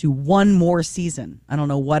forward to one more season. I don't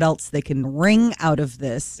know what else they can wring out of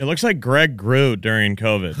this. It looks like Greg grew during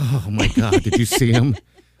COVID. Oh, my God. Did you see him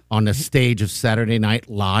on the stage of Saturday Night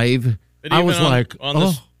Live? But I even was like, on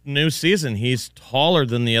this new season, he's taller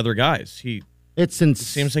than the other guys. It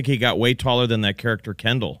Seems like he got way taller than that character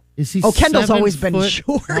Kendall. Is he Kendall's 7 always been foot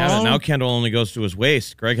short. Yeah, tall? but now Kendall only goes to his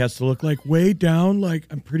waist. Greg has to look like way down. Like,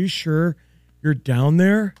 I'm pretty sure you're down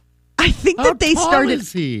there. I think How that they tall started.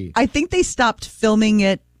 is he? I think they stopped filming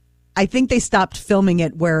it. I think they stopped filming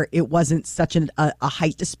it where it wasn't such a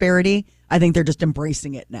height disparity. I think they're just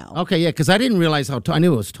embracing it now. Okay, yeah, because I didn't realize how tall. I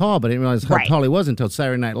knew it was tall, but I didn't realize how Right. tall he was until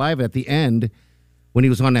Saturday Night Live at the end when he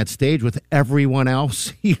was on that stage with everyone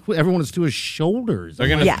else. Everyone was to his shoulders. They're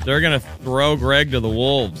gonna Yeah. they're gonna throw Greg to the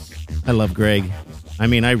wolves. I love Greg. I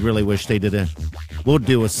mean, I really wish they did we'll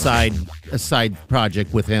do a side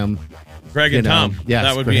project with him. Greg and You know, Tom. yes,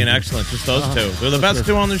 That would be Greg. an excellent. Just those two. They're the best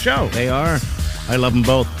two on the show. They are. I love them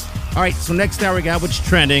both. All right, so next hour we got what's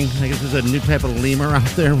trending. I guess there's a new type of lemur out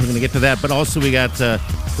there. We're going to get to that, but also we got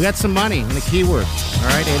some money and a keyword. All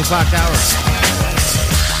right, 8:00 hour.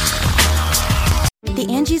 The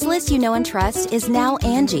Angie's List you know and trust is now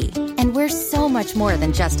Angie, and we're so much more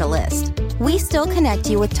than just a list. We still connect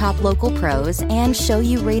you with top local pros and show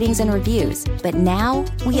you ratings and reviews, but now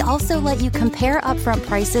we also let you compare upfront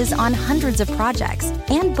prices on hundreds of projects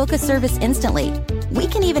and book a service instantly. We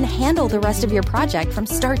can even handle the rest of your project from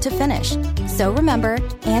start to finish. So remember,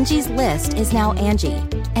 Angie's List is now Angie,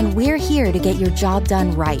 and we're here to get your job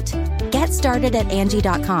done right. Get started at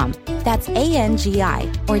Angie.com. That's ANGI,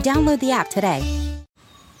 or download the app today.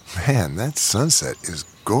 Man, that sunset is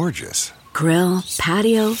gorgeous. Grill,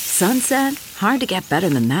 patio, sunset. Hard to get better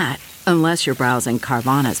than that. Unless you're browsing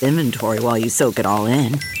Carvana's inventory while you soak it all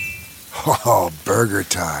in. Oh, burger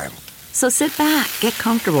time. So sit back, get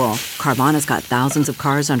comfortable. Carvana's got thousands of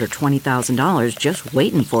cars under $20,000 just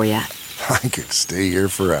waiting for you. I could stay here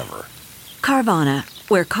forever. Carvana,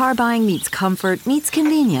 where car buying meets comfort meets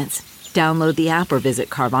convenience. Download the app or visit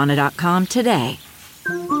Carvana.com today.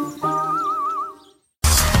 You're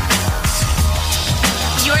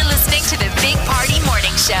listening to the Big Party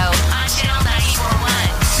Morning Show on Channel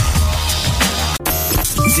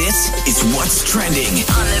 94.1. This is what's trending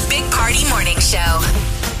On the Big Party Morning Show.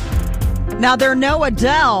 Now, they're no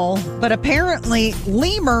Adele, but apparently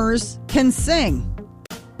lemurs can sing.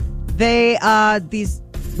 These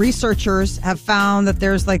researchers have found that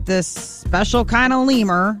there's like this special kind of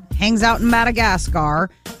lemur, hangs out in Madagascar,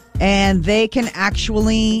 and they can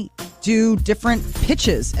actually do different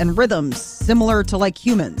pitches and rhythms similar to like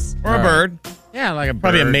humans. Or a bird. Yeah, like a bird.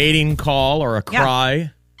 Probably a mating call or a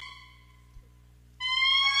cry.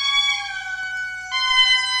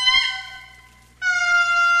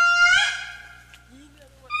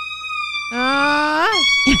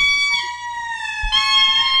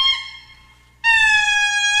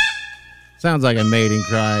 Sounds like a mating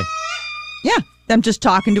cry. Yeah, them just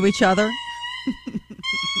talking to each other.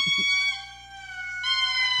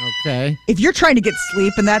 Okay. If you're trying to get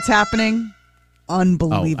sleep and that's happening,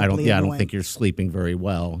 unbelievably I don't annoying. think you're sleeping very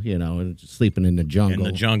well, sleeping in the jungle. In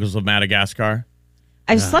the jungles of Madagascar.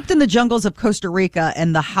 I slept in the jungles of Costa Rica,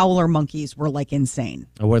 and the howler monkeys were like insane.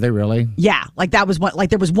 Oh, were they really? Yeah, like that was what. Like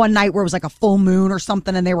there was one night where it was like a full moon or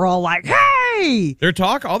something, and they were all like, "Hey!"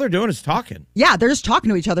 All they're doing is talking. Yeah, they're just talking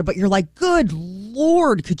to each other, but you're like, "Good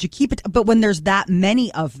Lord, could you keep it?" But when there's that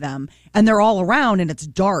many of them, and they're all around, and it's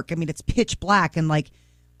dark. I mean, it's pitch black, and like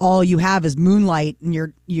all you have is moonlight, and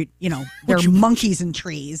they're monkeys in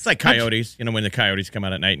trees. It's like coyotes. When the coyotes come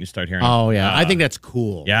out at night and you start hearing. Oh yeah, I think that's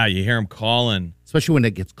cool. Yeah, you hear them calling. Especially when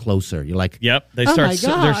it gets closer. You're like, yep, they oh start. my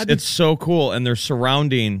God. It's so cool, and they're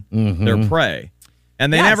surrounding their prey,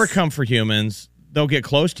 and they never come for humans. They'll get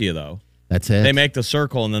close to you though. That's it. They make the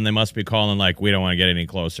circle, and then they must be calling like, "We don't want to get any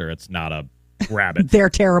closer. It's not a rabbit." They're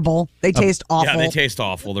terrible. They taste awful. Yeah, they taste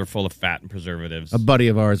awful. They're full of fat and preservatives. A buddy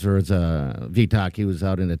of ours was VTOC. He was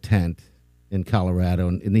out in a tent in Colorado,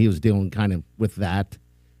 and he was dealing kind of with that.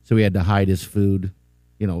 So he had to hide his food,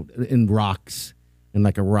 in rocks. In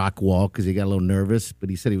like a rock wall because he got a little nervous, but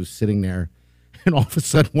he said he was sitting there, and all of a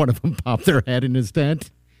sudden one of them popped their head in his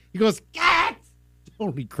tent. He goes, "Cat!"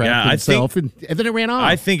 Totally crapped himself, and then it ran off.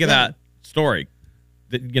 I think of that story.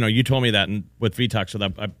 That, you told me that with VTOC, so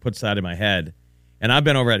that puts that in my head. And I've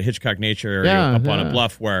been over at Hitchcock Nature area up on a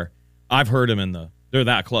bluff where I've heard them they're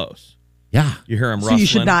that close. Yeah. You hear them so rustling. You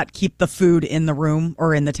should not keep the food in the room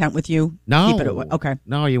or in the tent with you? No. Keep it away. Okay.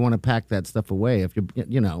 No, you want to pack that stuff away if you're.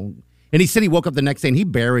 And he said he woke up the next day and he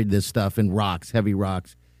buried this stuff in rocks, heavy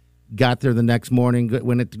rocks. Got there the next morning,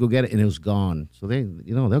 went to go get it, and it was gone. So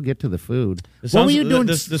they'll get to the food. What were you doing?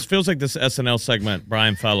 This feels like this SNL segment,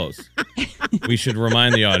 Brian Fellows. We should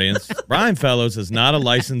remind the audience, Brian Fellows is not a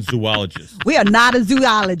licensed zoologist. We are not a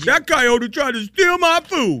zoologist. That coyote tried to steal my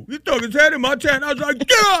food. He stuck his head in my tent. I was like,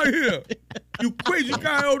 "Get out of here, you crazy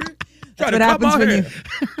coyote." That's what happens when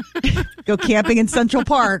you go camping in Central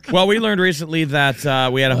Park. Well, we learned recently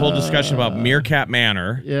that we had a whole discussion about Meerkat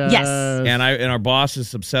Manor. Yes. And our boss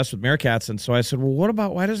is obsessed with meerkats. And so I said, well,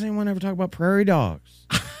 why doesn't anyone ever talk about prairie dogs?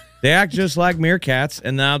 They act just like meerkats.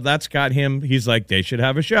 And now that's got him. He's like, they should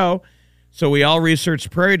have a show. So we all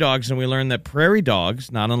researched prairie dogs, and we learned that prairie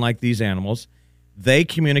dogs, not unlike these animals, they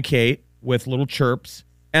communicate with little chirps.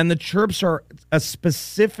 And the chirps are a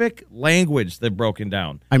specific language they've broken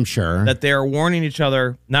down. I'm sure. That they are warning each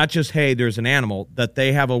other, not just, hey, there's an animal, that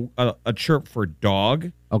they have a chirp for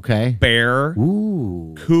dog, bear,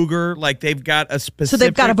 cougar. Like they've got a specific... So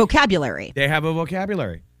they've got a vocabulary. They have a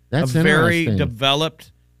vocabulary. That's a very interesting.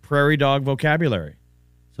 developed prairie dog vocabulary.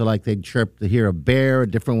 So like they'd chirp to hear a bear, a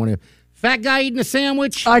different one. Fat guy eating a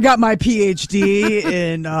sandwich? I got my PhD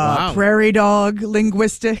in prairie dog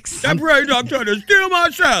linguistics. That prairie dog tried to steal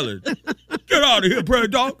my salad. Get out of here, prairie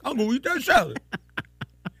dog. I'm going to eat that salad.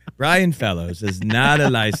 Brian Fellows is not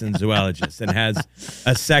a licensed zoologist and has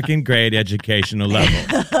a second grade educational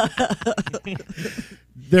level.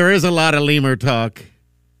 There is a lot of lemur talk.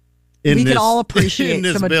 We can all appreciate in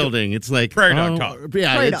this building. It's like prairie dog talk.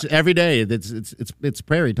 Yeah, prairie it's dog. every day. It's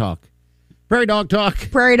prairie talk. Prairie dog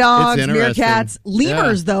talk. Prairie dogs, It's interesting. meerkats.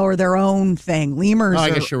 Lemurs, though, are their own thing. Lemurs, I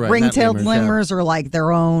guess you're right. Not ring-tailed lemurs, yeah. lemurs are like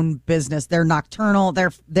their own business. They're nocturnal.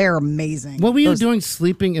 They're amazing. What were you doing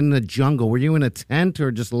sleeping in the jungle? Were you in a tent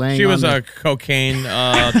or just laying She was on a cocaine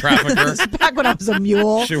trafficker. Back when I was a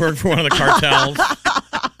mule. She worked for one of the cartels.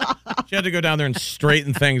 She had to go down there and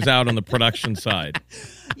straighten things out on the production side.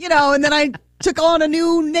 and then I took on a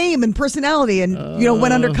new name and personality and,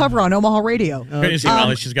 went undercover on Omaha radio. You see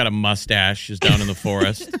Molly, she's got a mustache. She's down in the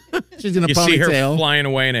forest. She's in a You ponytail. see her flying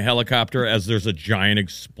away in a helicopter as there's a giant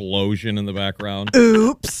explosion in the background.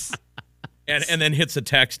 Oops. And then hits a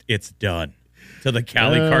text, it's done, to the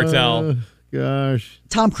Cali cartel. Gosh.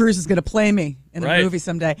 Tom Cruise is going to play me in a Right. movie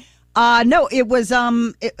someday. No, it was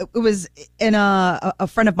it was in a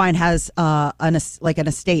friend of mine has an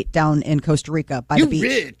estate down in Costa Rica by the beach.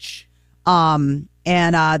 Rich.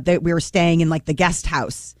 We were staying in like the guest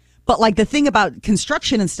house. But like the thing about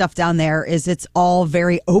construction and stuff down there is it's all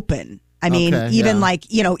very open. I mean, Okay, even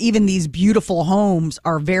yeah. even these beautiful homes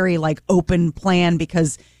are very like open plan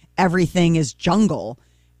because everything is jungle.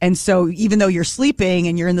 And so even though you're sleeping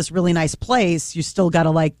and you're in this really nice place, you still got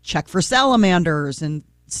to like check for salamanders and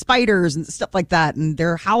spiders and stuff like that. And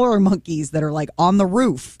there are howler monkeys that are like on the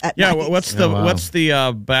roof at Yeah, night. what's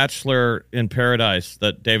the Bachelor in Paradise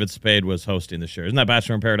that David Spade was hosting this year? Isn't that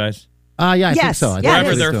Bachelor in Paradise? Yeah, I think Yes. so. Yeah, it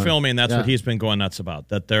Wherever is. they're doing. filming, that's Yeah. what he's been going nuts about.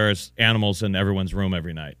 That there's animals in everyone's room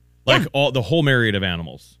every night, like the whole myriad of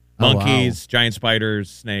animals: Oh, wow. monkeys, giant spiders,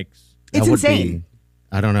 snakes. It's That would insane. be-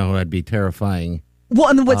 I don't know. That'd be terrifying. Well,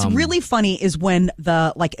 and what's really funny is when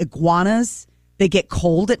the like iguanas, they get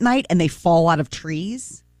cold at night and they fall out of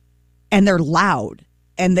trees and they're loud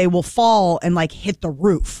and they will fall and like hit the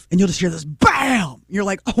roof and you'll just hear this bam. You're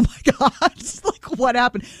like, oh my God, like what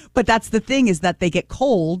happened? But that's the thing is that they get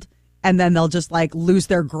cold and then they'll just like lose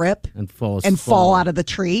their grip And fall out of the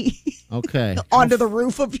tree Okay. onto the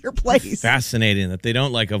roof of your place. Fascinating that they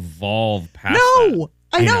don't like evolve past that. No,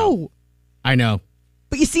 I know. I know.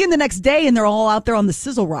 But you see them the next day and they're all out there on the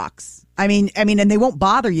sizzle rocks. I mean, and they won't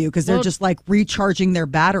bother you because they're Well- just like recharging their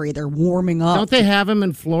battery. They're warming up. Don't they have them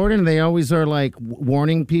in Florida? And they always are like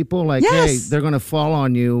warning people, like, Yes. hey, they're going to fall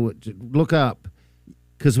on you. Look up.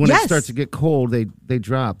 Because when Yes. it starts to get cold, they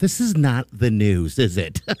drop. This is not the news, is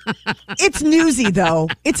it? It's newsy though.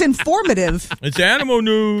 It's informative. It's animal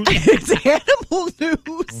news. It's animal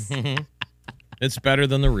news. It's better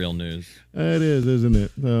than the real news. It is, isn't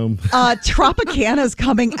it? Tropicana's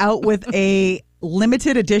coming out with a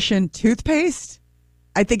limited edition toothpaste.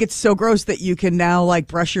 I think it's so gross that you can now like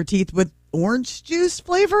brush your teeth with orange juice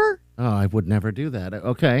flavor. Oh, I would never do that.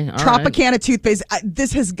 Okay. All right. Tropicana toothpaste.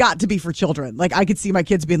 This has got to be for children. Like I could see my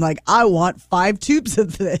kids being like, I want 5 tubes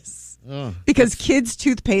of this. Because kids'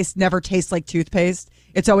 toothpaste never tastes like toothpaste.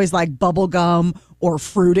 It's always like bubble gum or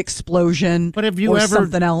fruit explosion. But have you or ever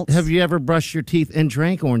something else? Have you ever brushed your teeth and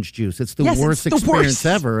drank orange juice? It's the Yes, worst it's the experience worst.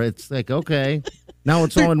 ever. It's like, okay, now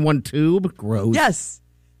it's all in one tube. Gross. Yes.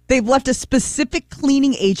 They've left a specific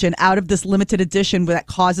cleaning agent out of this limited edition that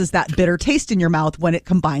causes that bitter taste in your mouth when it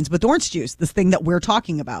combines with orange juice, this thing that we're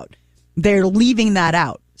talking about. They're leaving that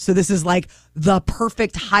out. So this is like the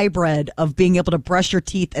perfect hybrid of being able to brush your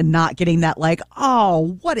teeth and not getting that like,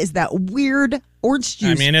 oh, what is that weird orange juice?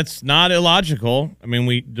 I mean, it's not illogical. I mean,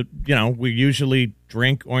 we usually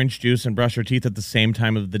drink orange juice and brush our teeth at the same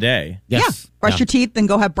time of the day. Yes. Yeah. Brush your teeth, then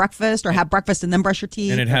go have breakfast, or have breakfast and then brush your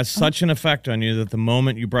teeth. And it has such an effect on you that the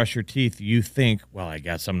moment you brush your teeth, you think, well, I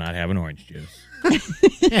guess I'm not having orange juice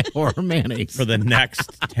Or mayonnaise. for the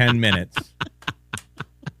next 10 minutes.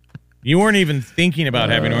 You weren't even thinking about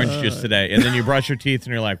having orange juice today, and then you brush your teeth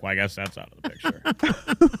and you're like, well, I guess that's out of the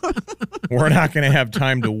picture. We're not going to have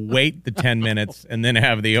time to wait the 10 minutes and then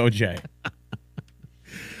have the OJ.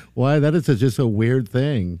 Why? That is just a weird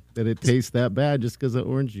thing that it tastes that bad just because of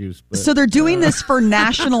orange juice. But So they're doing this for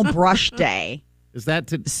National Brush Day. is that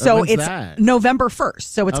to? So when's it's that? November 1st.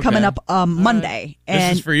 So it's Okay. coming up Monday. This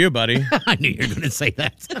And is for you, buddy. I knew you were going to say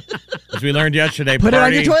that. As we learned yesterday, put it on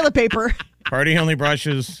Party, your toilet paper. Party only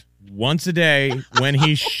brushes once a day when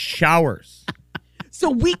he showers. So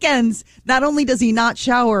weekends, not only does he not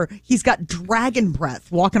shower, he's got dragon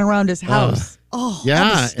breath walking around his house. all the Yeah,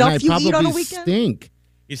 and I stuff you eat on a probably weekend. stink.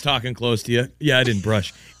 He's talking close to you. Yeah, I didn't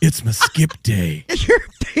brush. It's my skip day. Your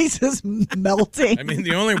face is melting. I mean,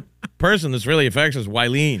 the only person this really affects is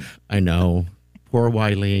Wileen. I know. Poor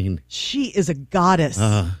Wileen. She is a goddess.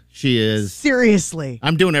 She is. Seriously.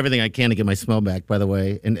 I'm doing everything I can to get my smell back, by the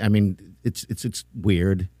way. And I mean, it's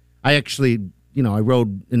weird. I actually, I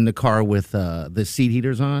rode in the car with the seat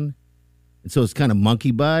heaters on. And so it's kind of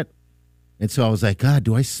monkey butt. And so I was like, God,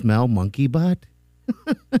 do I smell monkey butt?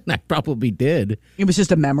 And I probably did. It was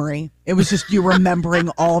just a memory. It was just you remembering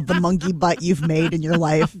all of the monkey butt you've made in your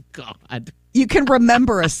life. God. You can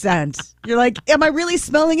remember a scent. You're like, am I really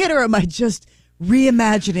smelling it or am I just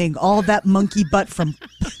reimagining all that monkey butt from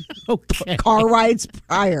Okay. car rides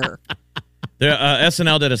prior?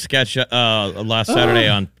 SNL did a sketch last Saturday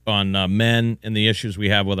on men and the issues we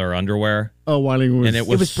have with our underwear. Oh, Wileen was... And it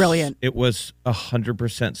was brilliant. It was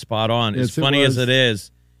 100% spot on. Yes, as funny as it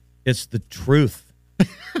is, it's the truth.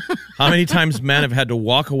 How many times men have had to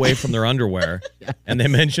walk away from their underwear and they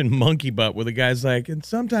mention monkey butt where the guy's like, and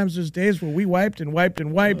sometimes there's days where we wiped and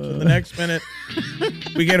the next minute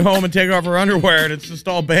we get home and take off our underwear and it's just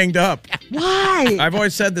all banged up. Why? I've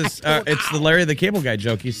always said this. It's the Larry the Cable Guy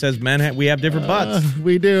joke. He says we have different butts.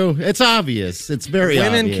 We do. It's obvious. It's very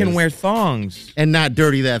Women obvious. can wear thongs. And not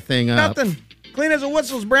dirty that thing up. Nothing. Clean as a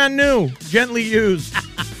whistle, is brand new, gently used.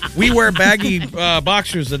 We wear baggy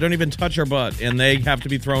boxers that don't even touch our butt, and they have to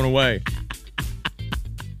be thrown away.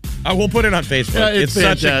 We'll put it on Facebook. Yeah, it's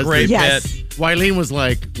such a great bit. Wileen was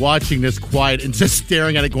like watching this quiet and just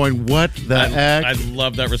staring at it going, what the heck? I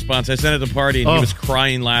love that response. I sent it to Party, and he was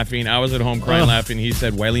crying, laughing. I was at home crying, laughing. He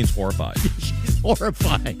said, Wileen's horrified. She's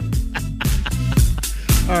horrified.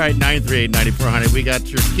 All right, 938-9400. We got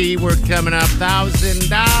your keyword coming up,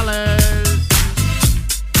 $1,000.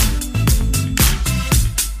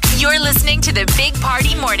 You're listening to the Big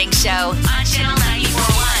Party Morning Show on Channel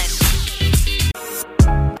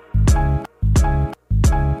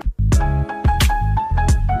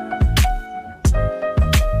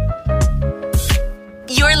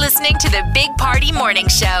You're listening to the Big Party Morning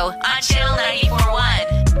Show on Channel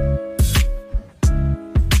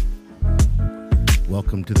 94.1.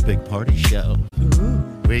 Welcome to the Big Party Show.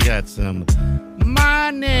 We got some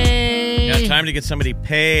money. Yeah, time to get somebody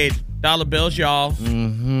paid. Dollar bills, y'all.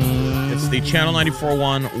 Mm-hmm. It's the Channel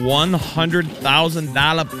 94.1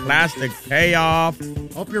 $100,000 plastic payoff.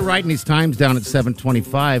 Hope you're writing these times down at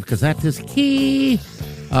 7:25 because that is key.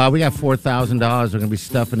 We got $4,000 we're going to be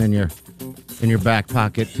stuffing in your back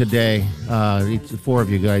pocket today. Each four of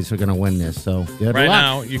you guys are going to win this. So right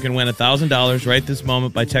now, you can win $1,000 right this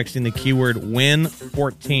moment by texting the keyword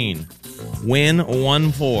WIN14.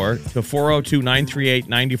 WIN14 to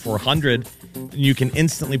 402-938-9400. You can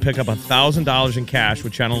instantly pick up $1,000 in cash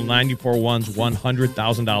with Channel 94.1's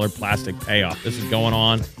 $100,000 plastic payoff. This is going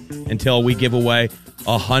on until we give away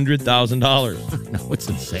 $100,000. No, it's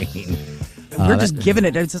insane. We're just giving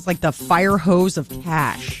it. It's just like the fire hose of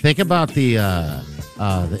cash. Think about the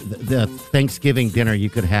Thanksgiving dinner you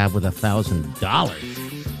could have with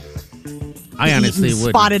 $1,000. I honestly would.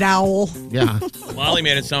 Spotted owl. Yeah. Molly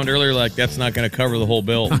made it sound earlier like that's not going to cover the whole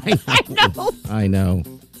bill. I know.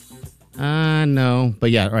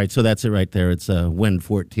 But yeah, all right. So that's it right there. It's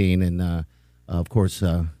WIN14. And of course,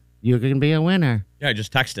 you're going to be a winner. Yeah,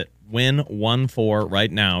 just text it. WIN14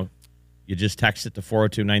 right now. You just text it to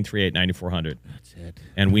 402-938-9400. That's it.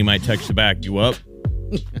 And we might text you back. You up?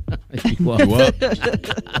 You up?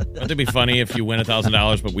 Wouldn't it be funny if you win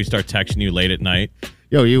 $1,000, but we start texting you late at night?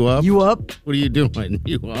 Yo, you up? You up? What are you doing?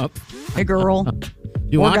 You up? Hey, girl.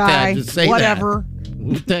 You or want guy, that? Just say whatever. that.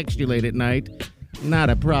 We'll text you late at night. Not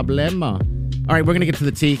a problema. All right, we're going to get to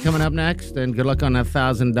the tea coming up next, and good luck on that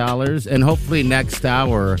 $1,000. And hopefully next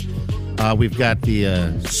hour, we've got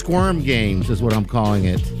the squirm games, is what I'm calling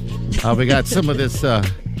it. We got some of this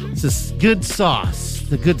good sauce,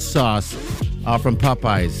 the good sauce from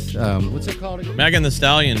Popeyes. What's it called again? Megan Thee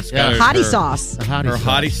Stallion's got Hottie sauce. Her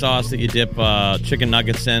hottie sauce that you dip chicken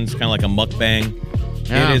nuggets in. It's kind of like a mukbang.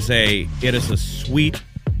 Yeah. It is a sweet,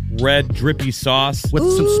 red, drippy sauce. With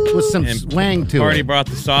some swang to Party it. brought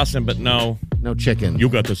the sauce in, but no chicken. You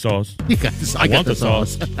got the sauce. You got this. I got the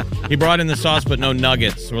sauce. He brought in the sauce, but no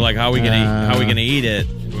nuggets. We're like, how are we gonna eat it?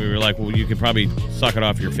 We were like, well, you could probably suck it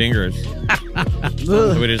off your fingers.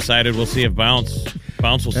 So we decided we'll see if Bounce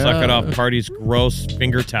will suck it off Party's gross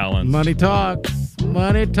finger talons. Money talks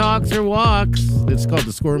or walks. It's called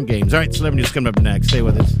the Squirm Games. All right, Celebrity News coming up next. Stay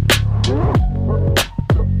with us.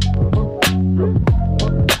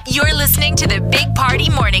 You're listening to the Big Party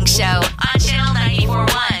Morning Show on Channel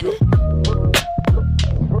 94.1.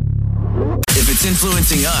 If it's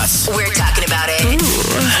influencing us, We're talking about it.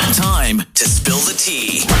 time to spill the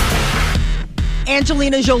tea.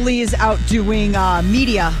 Angelina Jolie is out doing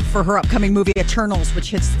media for her upcoming movie Eternals, which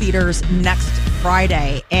hits theaters next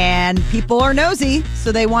Friday. And people are nosy,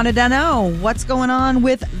 so they wanted to know what's going on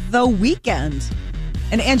with The Weeknd.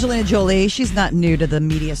 And Angelina Jolie, she's not new to the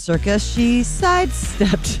media circus. She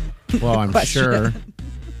sidestepped. Well, I'm sure.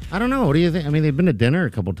 I don't know. What do you think? I mean, they've been to dinner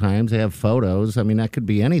a couple times. They have photos. I mean, that could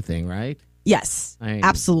be anything, right? Yes,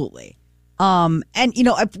 absolutely. And,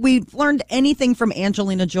 if we've learned anything from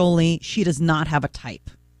Angelina Jolie, she does not have a type.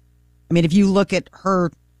 I mean, if you look at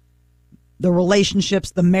the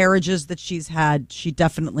relationships, the marriages that she's had, she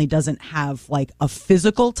definitely doesn't have like a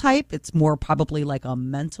physical type. It's more probably like a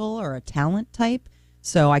mental or a talent type.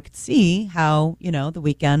 So I could see how, The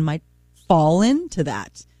Weeknd might fall into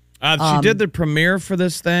that. She did the premiere for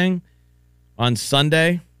this thing on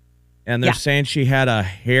Sunday, and they're saying she had a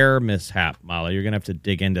hair mishap, Molly. You're going to have to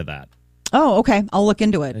dig into that. Oh, okay. I'll look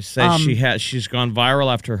into it. They say she's gone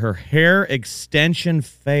viral after her hair extension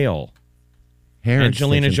fail.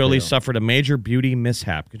 Angelina Jolie suffered a major beauty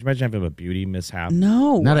mishap. Could you imagine having a beauty mishap?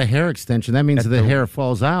 No. Not a hair extension. That means the hair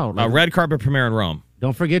falls out. Red carpet premiere in Rome.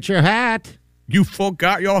 Don't forget your hat. You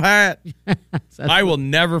forgot your hat. I will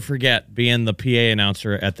never forget being the PA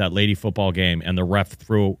announcer at that lady football game, and the ref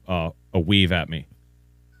threw a weave at me.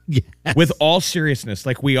 Yes. With all seriousness.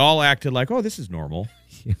 Like, we all acted like, oh, this is normal.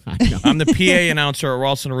 Yeah, I'm the PA announcer at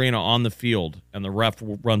Ralston Arena on the field, and the ref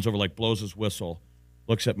runs over, like, blows his whistle,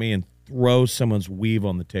 looks at me, and throws someone's weave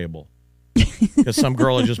on the table. Because some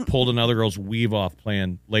girl had just pulled another girl's weave off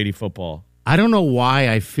playing lady football. I don't know why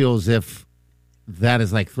I feel as if that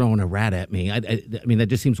is like throwing a rat at me. I mean, that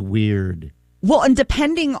just seems weird. Well, and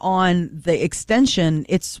depending on the extension,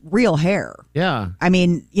 it's real hair. Yeah. I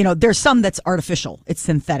mean, there's some that's artificial. It's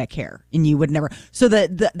synthetic hair, and you would never. So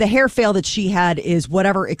the hair fail that she had is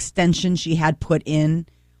whatever extension she had put in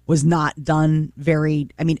was not done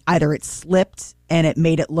either it slipped and it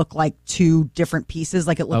made it look like two different pieces,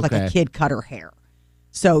 like it looked like a kid cut her hair.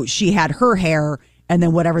 So she had her hair, and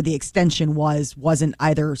then whatever the extension wasn't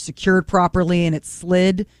either secured properly and it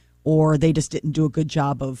slid, or they just didn't do a good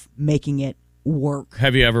job of making it work.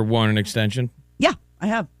 Have you ever worn an extension? Yeah, I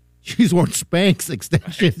have. She's worn Spanx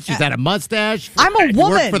extensions. She's had a mustache. I'm a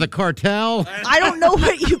woman. Worked for the cartel. I don't know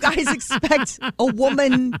what you guys expect a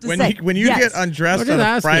woman to say. When you get undressed on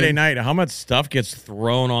a Friday night, how much stuff gets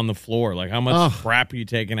thrown on the floor? Like, how much crap are you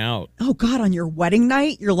taking out? Oh, God, on your wedding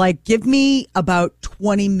night, you're like, give me about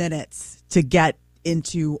 20 minutes to get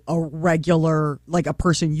into a regular, like a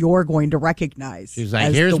person you're going to recognize. She's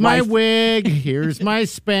like, here's my wig, here's my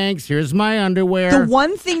Spanx, here's my underwear. The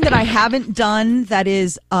one thing that I haven't done that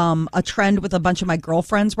is a trend with a bunch of my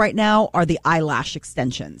girlfriends right now are the eyelash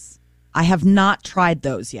extensions. I have not tried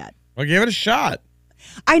those yet. Well, give it a shot.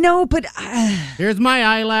 I know, but here's my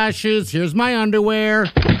eyelashes, here's my underwear.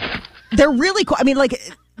 They're really cool. I mean, like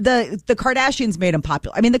the Kardashians made them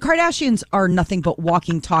popular. I mean, the Kardashians are nothing but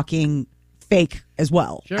walking, talking fake as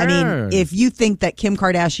well. Sure. I mean, if you think that Kim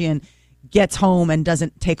Kardashian gets home and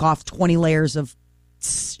doesn't take off 20 layers of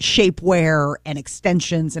shapewear and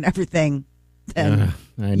extensions and everything, then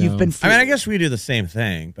you've been fooled. I mean, I guess we do the same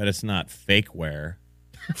thing, but it's not fake wear.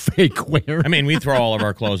 Fake wear? I mean, we throw all of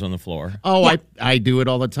our clothes on the floor. Oh, yeah. I do it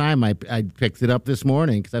all the time. I picked it up this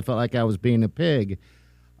morning because I felt like I was being a pig.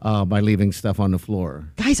 By leaving stuff on the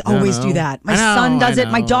floor. Guys always do that. My son does it.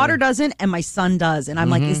 My daughter doesn't, and my son does. And I'm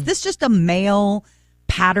like, is this just a male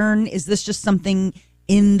pattern? Is this just something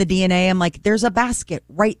in the DNA? I'm like, there's a basket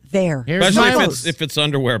right there. Especially if it's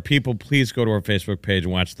underwear. People, please go to our Facebook page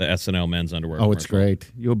and watch the SNL men's underwear. Oh, it's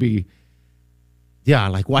great. You'll be,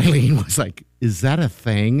 like Wileen was like, is that a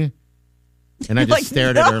thing? And I just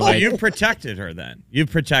stared at her like. You protected her then. You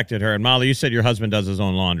protected her. And Molly, you said your husband does his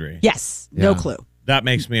own laundry. Yes. No clue. That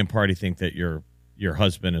makes me and Party think that your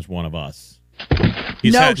husband is one of us.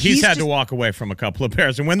 He's had to walk away from a couple of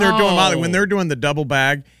pairs. And when they're doing Molly, when they're doing the double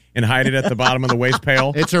bag and hide it at the bottom of the waste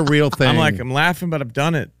pail, it's a real thing. I'm laughing, but I've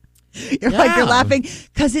done it. You're laughing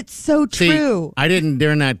because it's so true. See, I didn't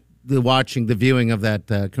during the viewing of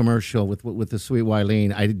that commercial with the sweet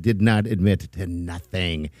Wileen. I did not admit to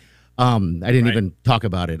nothing. I didn't even talk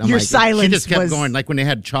about it. Your silence. She just kept going. Like when they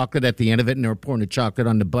had chocolate at the end of it and they were pouring the chocolate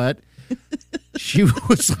on the butt. She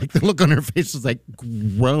was like, the look on her face was like,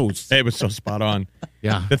 gross. It was so spot on.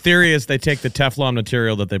 Yeah. The theory is they take the Teflon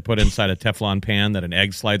material that they put inside a Teflon pan that an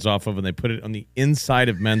egg slides off of, and they put it on the inside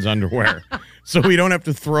of men's underwear. So we don't have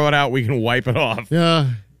to throw it out. We can wipe it off.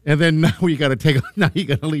 Yeah. And then now you got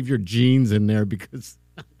to leave your jeans in there because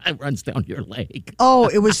it runs down your leg. Oh,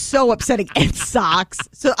 it was so upsetting. And socks.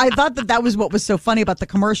 So I thought that was what was so funny about the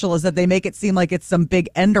commercial is that they make it seem like it's some big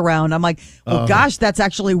end around. I'm like, well, gosh, that's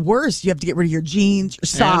actually worse. You have to get rid of your jeans, your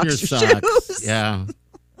socks, your shoes. Yeah.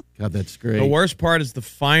 God, that's great. The worst part is the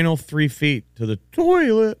final 3 feet to the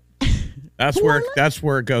toilet. That's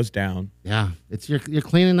where it goes down. Yeah. You're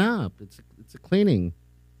cleaning up. It's a cleaning.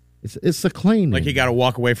 It's a cleaning. Like you got to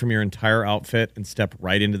walk away from your entire outfit and step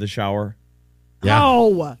right into the shower. Yeah.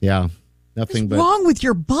 Oh. Yeah. Nothing What's wrong with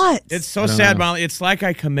your butt? It's so sad, Molly. It's like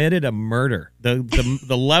I committed a murder.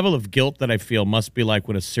 The level of guilt that I feel must be like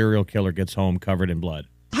when a serial killer gets home covered in blood.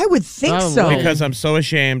 I would think so. Because I'm so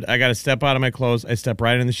ashamed. I got to step out of my clothes. I step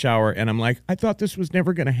right in the shower, and I'm like, I thought this was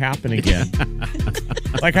never going to happen again.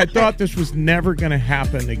 I thought this was never going to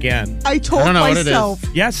happen again. I told myself.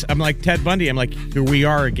 Yes, I'm like Ted Bundy. I'm like, here we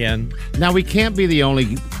are again. Now, we can't be the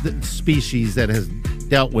only species that has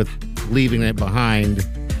dealt with leaving it behind.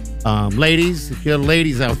 Ladies, if you have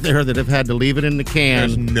ladies out there that have had to leave it in the can,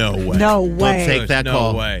 There's no way. No we'll way. take that There's no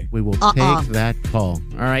call. way. We will take that call.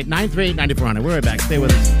 All right, 938-9400. We're right back. Stay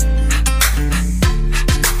with us.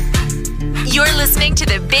 You're listening to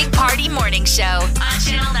the Big Party Morning Show on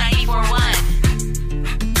Channel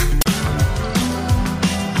 94.1.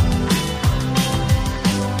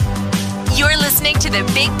 You're listening to the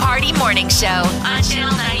Big Party Morning Show on Channel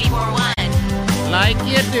 94.1. Like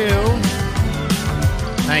you do.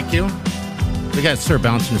 Thank you. We got Sir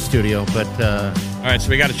Bounce in the studio, but... All right, so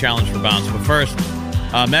we got a challenge for Bounce. But first,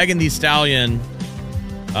 Megan Thee Stallion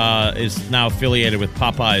is now affiliated with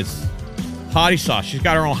Popeye's Hottie Sauce. She's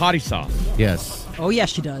got her own Hottie Sauce. yes. Oh, yes,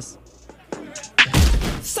 she does.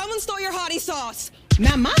 Someone stole your hottie sauce.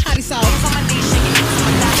 Not my hottie sauce.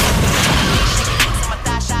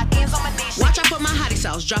 Watch out for my hottie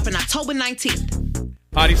sauce dropping October 19th.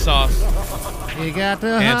 Hottie Sauce. You got the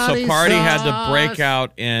And so Hottie Party had to Sauce. break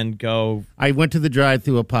out and go. I went to the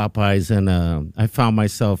drive-thru of Popeyes, and I found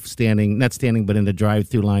myself but in the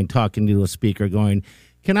drive-thru line talking to a speaker going,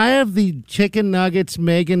 "Can I have the chicken nuggets,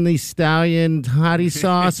 Megan Thee Stallion Hottie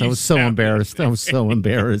Sauce?" I was so embarrassed.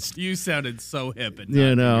 You sounded so hip. And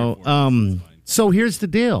You know, so here's the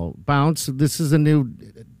deal, Bounce. This is a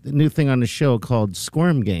new thing on the show called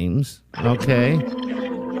Squirm Games, okay?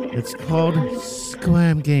 It's called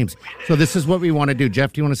Squirm Games. So this is what we want to do.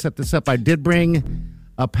 Jeff, do you want to set this up? I did bring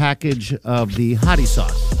a package of the Hottie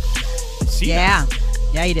Sauce. Yeah.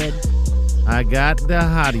 Yeah, you did. I got the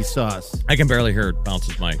Hottie Sauce. I can barely hear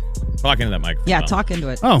Bounce's mic. Talking to that microphone. Yeah, talk into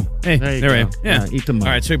it. Oh, hey, There you there we go. go. Yeah. Eat the mug. All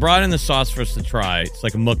right, so we brought in the sauce for us to try. It's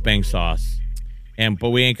like a mukbang sauce. But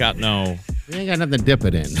we ain't got no... We ain't got nothing to dip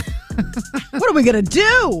it in. What are we going to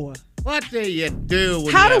do? What do you do?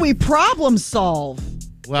 How do we problem solve?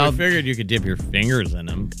 Well, I Well, figured you could dip your fingers in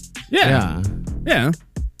them. Yeah. yeah.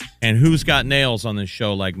 And who's got nails on this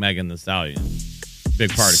show like Megan Thee Stallion?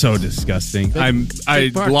 Big Party. So disgusting. I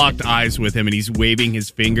big party. locked eyes with him and he's waving his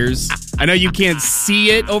fingers. I know you can't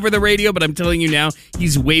see it over the radio, but I'm telling you now,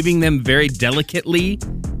 he's waving them very delicately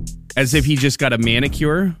as if he just got a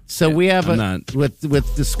manicure. So we have with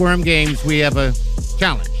the Squirm Games, we have a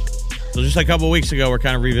challenge. So just a couple of weeks ago, we're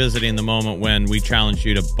kind of revisiting the moment when we challenged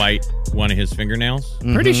you to bite one of his fingernails.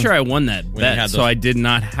 Pretty sure I won that When you bet, had so those- I did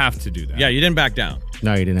not have to do that. Yeah, you didn't back down.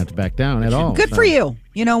 No, you didn't have to back down at all. Good for you.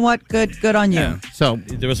 You know what? Good on you. Yeah. So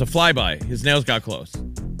There was a flyby. His nails got close.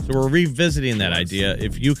 So we're revisiting that idea.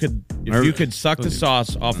 If you could suck the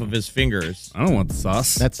sauce off of his fingers. I don't want the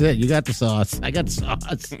sauce. that's it. You got the sauce. I got the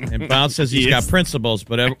sauce. And Bounce says he's Yes. got principles,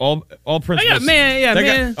 but all principles.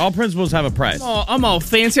 man. All principles have a price. I'm all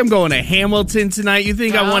fancy. I'm going to Hamilton tonight. You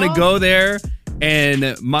think I want to go there?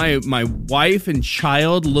 And my wife and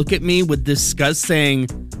child look at me with disgust, saying,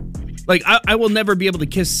 like, I will never be able to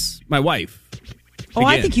kiss my wife. Oh,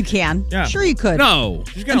 I again. think you can. Yeah. Sure you could. No.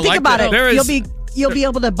 She's And gonna think like about that. it. There is- You'll be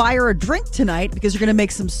able to buy her a drink tonight because you're going to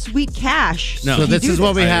make some sweet cash. No. So if you this do is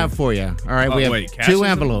what we I- have for you. All right, Oh, we have wait, cash 2 is it?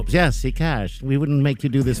 envelopes. Yes, see, cash. We wouldn't make you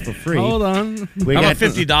do this for free. Hold on. We How got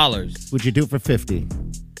about $50? Would you do it for 50?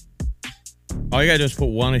 All you gotta do is put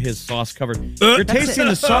one of his sauce covered. You're tasting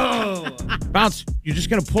the sauce. Bounce, you're just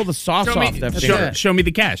gonna pull the sauce Show off me, that show, finger. show me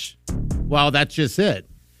the cash. Well, that's just it.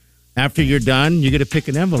 After you're done, you get to pick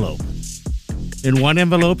an envelope. In one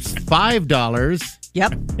envelope's $5,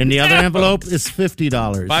 Yep. and the other envelope is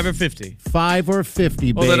 $50. 5 or 50. 5 or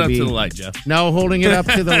 50, baby. Hold it up to the light, Jeff. No, holding it up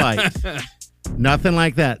to the light. Nothing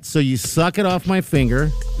like that. So you suck it off my finger.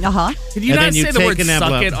 Uh-huh. Could you And not then you say the take word an suck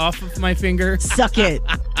envelope. it off of my finger? Suck it.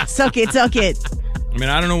 Suck it. Suck it. I mean,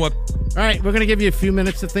 I don't know what. All right, we're going to give you a few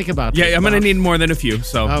minutes to think about this. Yeah, I'm going to Bob. need more than a few.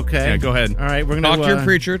 So Okay. Yeah, go ahead. All right, we're going Talk to to your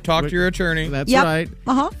preacher. Talk to your attorney. That's Yep. right.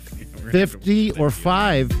 Uh-huh. 50 or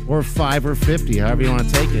 5 or 5 or 50, however you want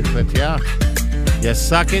to take it. But yeah, you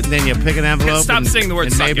suck it, and then you pick an envelope. Stop and, saying the word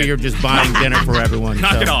and suck maybe it. you're just buying dinner for everyone.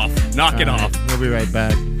 Knock so. it off. Knock it All right, off. We'll be right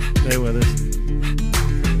back. Stay with us.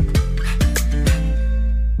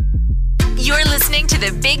 You're listening to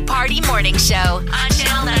the Big Party Morning Show on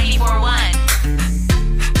Channel 94.1.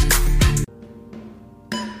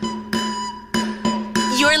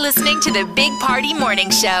 You're listening to the Big Party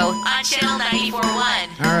Morning Show on Channel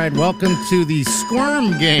 94.1. All right, welcome to the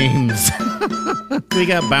Squirm Games. We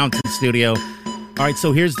got Bounce in studio. All right,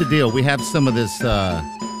 so here's the deal. We have some of this,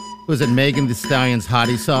 was it Megan Thee Stallion's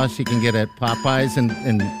Hottie Sauce you can get at Popeyes,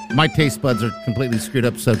 and my taste buds are completely screwed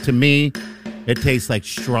up. So to me, it tastes like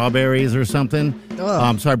strawberries or something.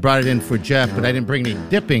 So I brought it in for Jeff, but I didn't bring any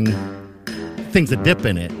dipping things to dip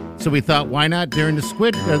in it. So we thought, why not during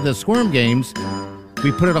the Squirm Games,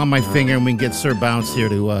 we put it on my finger and we can get Sir Bounce here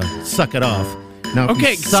to suck it off. No, if he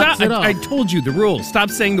Okay, sucks it off. I told you the rules. Stop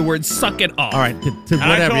saying the word "suck it off." All right, to And I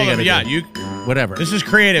whatever told you him, gotta do. Whatever. This is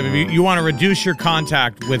creative. If you want to reduce your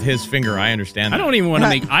contact with his finger, I understand I that. don't even want to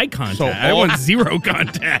make eye contact. So I want zero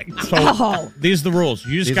contact. So these are the rules.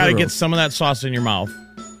 You just These got are to the get rules. some of that sauce in your mouth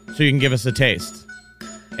so you can give us a taste.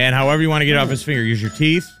 And however you want to get it off his finger, use your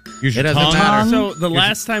teeth, use your It doesn't tongue. matter. So the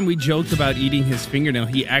last time we joked about eating his fingernail,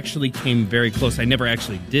 he actually came very close. I never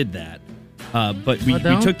actually did that, but we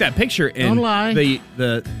took that picture and Don't lie.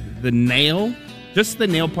 the nail, just the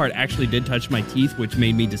nail part, actually did touch my teeth, which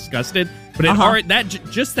made me disgusted. But it already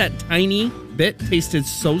just that tiny bit tasted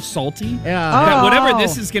so salty that whatever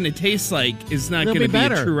this is going to taste like is not It'll going to be be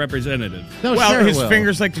better. a true representative. No, Well, sure it his will.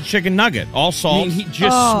 finger's like the chicken nugget, all salt. I mean, he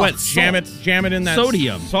just sweats jam it in that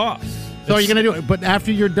sodium sauce. So you're gonna do it, but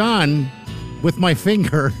after you're done with my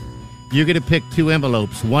finger, you're gonna pick two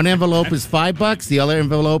envelopes. One envelope is $5. The other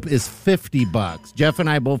envelope is $50. Jeff and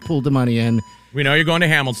I both pulled the money in. We know you're going to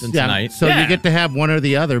Hamilton tonight. So you get to have one or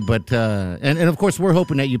the other, but and of course we're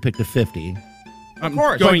hoping that you pick the 50. Of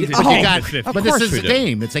course. going to But, you take got, the 50. but this is a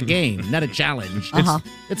game. It's a game, not a challenge. It's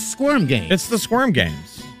a squirm game. It's the squirm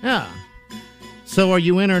games. Yeah. So are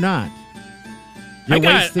you in or not? You're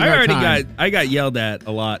wasting our time. I got yelled at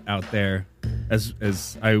a lot out there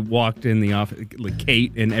as I walked in the office. Like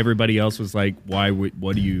Kate and everybody else was like,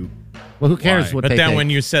 what do you? Well, who cares Why? what But they then think? when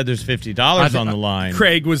you said there's $50 on the line,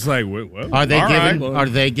 Craig was like, what? Are they All giving? right. Are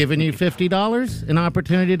they giving you $50 an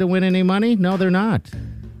opportunity to win any money? No, they're not.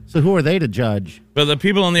 So who are they to judge? but the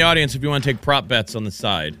people in the audience, if you want to take prop bets on the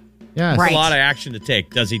side, Yes. there's a lot of action to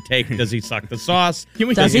take. Does he suck the sauce?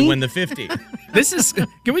 Can Does he win the 50? This is.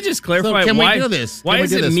 Can we just clarify So can we why? do this? Why Can we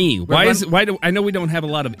is do it this? me? We're Why do I know we don't have a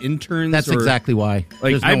lot of interns? That's exactly why.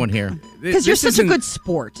 Like, There's no one here. Because you're such a good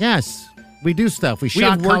sport. Yes, we do stuff. We We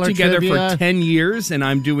shot have worked collar together trivia. for 10 years, and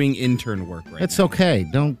I'm doing intern work right It's okay.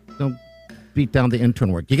 Don't beat down the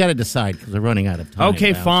intern work. You got to decide because we're running out of now. time.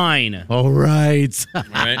 Okay, now. fine. All right.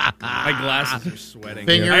 Right? My glasses are sweating.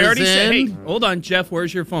 Finger I already is said, in. hey, hold on, Jeff,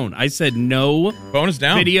 where's your phone? I said no Phone is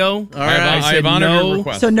down. video. All right. I have honored your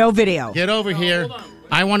request. So no video. Get over here.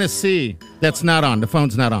 I want to see. That's not on. The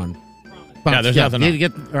phone's not on. Yeah, there's Jeff, nothing on.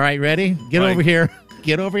 Get, all right, ready? Get Right. over here.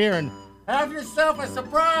 Get over here and have yourself a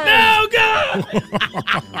surprise. No, go!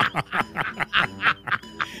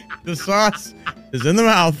 The sauce is in the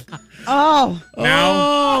mouth. Oh,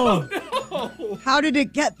 Now, how did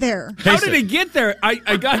it get there? How did it get there?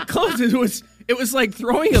 I got close. It was like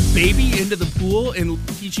throwing a baby into the pool and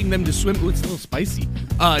teaching them to swim. Ooh, it's a little spicy.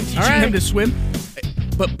 Teaching them to swim.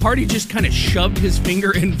 But Party just kind of shoved his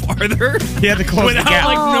finger in farther. he had to close Without the gap.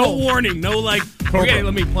 like no warning. No like, okay,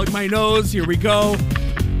 let me plug my nose. Here we go.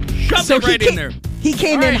 Shoved So it right in there. He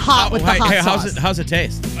came in hot with the hot sauce. How's it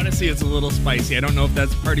taste? Honestly, it's a little spicy. I don't know if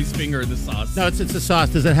that's Party's finger or the sauce. No, it's the sauce.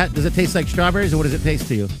 Does it taste like strawberries or what does it taste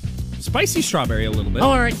to you? Spicy strawberry a little bit. Oh,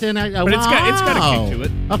 all right then. But it's got a kick to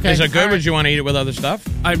it. Okay. Is it good? all right. Would you want to eat it with other stuff?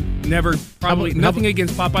 I've never probably How about- nothing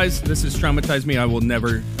against Popeyes. This has traumatized me. I will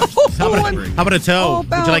never. How about a toe?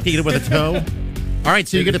 Oh, Would you like to eat it with a toe? All right,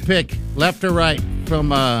 so you get to pick left or right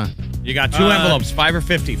from You got two envelopes, 5 or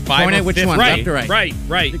 50. 5 Point or at which 50. one? Right, Left or right?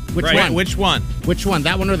 right. Which right. one? Which one? which one?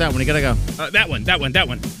 That one or that one? You gotta go. That one.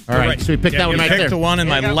 All right, so we pick that one You right picked there. the one in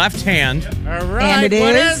my left hand. All right, And it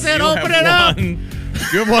what is? is it? You Open have it up. won-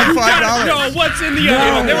 You have won $5. No, what's in the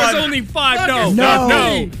other one? There was only 5. No, No.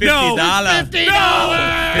 no, $50.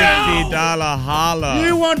 $50 holla.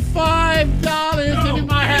 You won $5 and you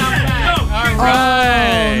might have that. All Oh,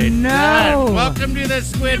 right. no. Good. Welcome to the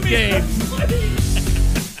Squid Game.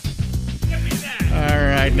 All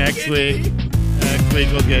right, next week. Next week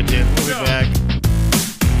we'll get you. We'll be back.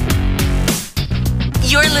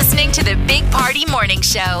 You're listening to the Big Party Morning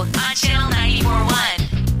Show on Channel 94.1.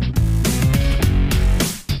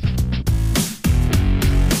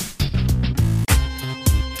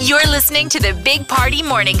 You're listening to the Big Party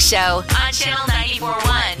Morning Show on Channel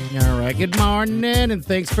 94.1. All right, good morning, and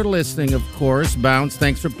thanks for listening, of course. Bounce,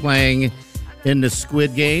 thanks for playing in the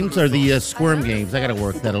Squid Games, or the Squirm Games. I got to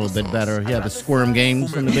work that a little bit better. Yeah, the Squirm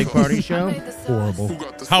Games on the Big Party Show. Horrible.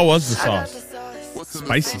 How was the sauce?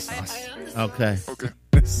 Spicy sauce. Okay.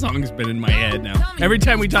 This song's been in my head now. Every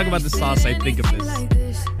time we talk about the sauce, I think of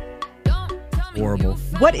this. Horrible.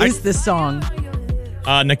 What is this song?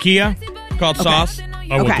 Nakia, called Sauce.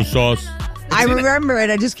 I want Okay. the sauce. I remember it.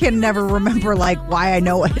 I just can never remember like why I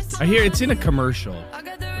know it. I hear it's in a commercial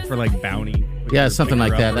for like Bounty. Yeah, something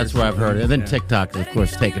like that. Finger That's where I've heard it. And then Yeah. TikTok, of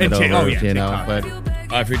course, taking it And over, yeah, you know. TikTok.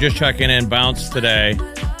 But If you're just checking in, Bounce today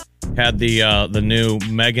had the new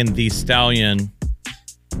Megan Thee Stallion.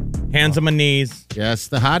 Hands on my knees. yes,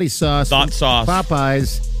 the hottie sauce. Thought sauce.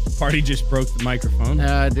 Popeyes. Party just broke the microphone.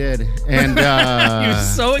 I did. And he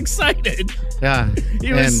was so excited. Yeah.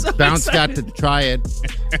 He was so Bounce excited. got to try it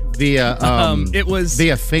via it was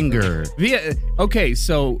via finger. Okay,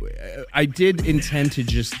 so I did intend to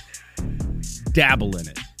just dabble in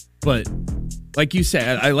it. But like you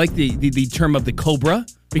said, I like the term of the cobra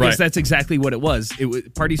because that's exactly what it was.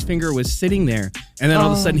 Party's finger was sitting there, and then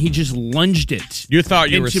all of a sudden he just lunged it. You thought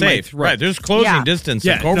you were safe, right? There's closing distance.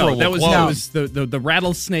 Yeah, the cobra that will was close. the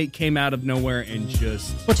rattlesnake came out of nowhere and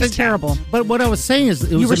just Which is terrible. But what I was saying is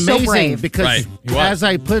it You was were so amazing brave. because Right. You were. as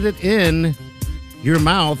I put it in your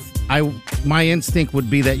mouth, my instinct would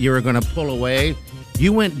be that you were going to pull away.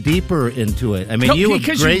 You went deeper into it. I mean, you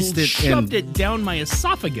graced you it shoved it down my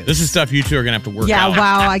esophagus. This is stuff you two are going to have to work out. Yeah,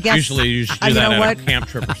 wow, I guess. Usually you should do you that know at what? a camp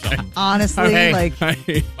trip or something. Honestly,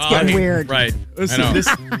 it's getting weird. Right. Listen, I know. this,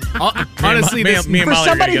 honestly, me this, and For Molly are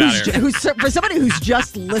somebody gonna get out of here. for somebody who's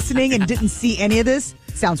just listening and didn't see any of this,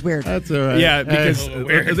 sounds weird. That's all right. yeah, because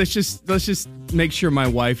weird. let's just make sure my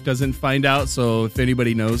wife doesn't find out. So if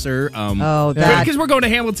anybody knows her, because we're going to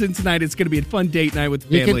Hamilton tonight, it's going to be a fun date night with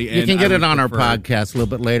the family. You can get I it would on our prefer- podcast a little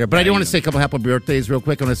bit later. But I do want to say a couple happy birthdays real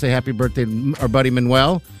quick. I want to say happy birthday to our buddy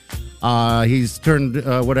Manuel. He's turned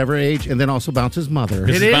whatever age, and then also Bounce's mother.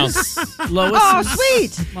 It Mrs. is Lois. Oh,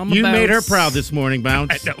 sweet. Mama You made her Bounce. proud this morning,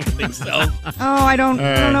 Bounce. I don't think so. Oh, I don't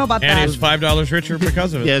know about And that. he's $5 richer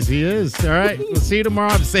because of it. Yes, he is. All right. We'll see you tomorrow.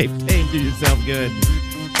 Have a safe day and do yourself good.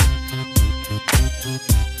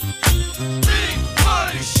 Big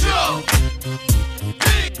Party Show.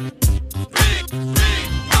 Big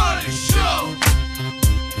Party Show.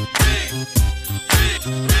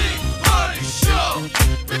 Big Party Show.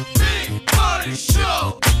 Big Party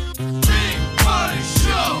Show. Big Party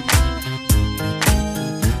Show.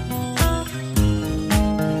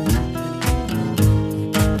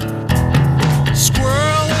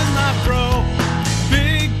 Squirrel in my fro.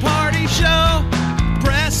 Big Party Show.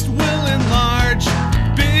 Breast will enlarge.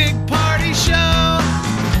 Big Party Show.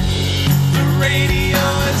 The radio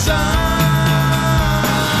is on.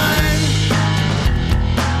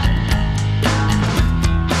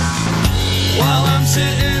 While I'm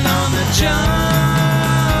sitting on the john.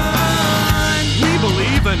 We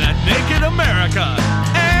believe in a naked America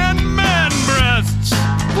and man breasts.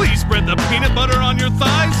 Please spread the peanut butter on your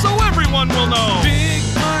thighs so everyone will know. Big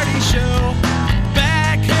Party Show.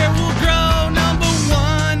 Back hair will grow. Number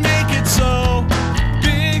one, make it so.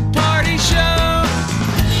 Big Party Show.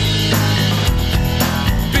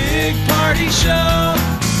 Big Party Show.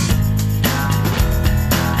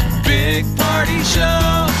 Big Party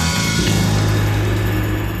Show.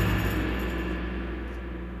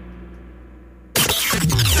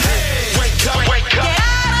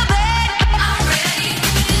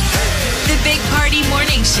 The Big Party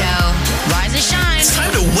Morning Show. Rise and shine. It's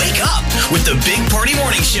time to wake up with the Big Party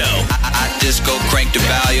Morning Show. I just go crank the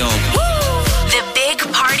volume. The Big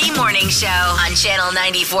Party Morning Show on Channel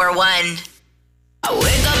 94.1. I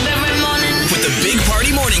wake up every morning. With the Big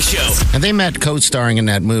Party Morning Show. And they met co-starring in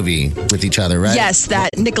that movie with each other, right? Yes, that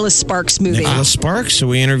Nicholas Sparks movie. Nicholas Sparks. So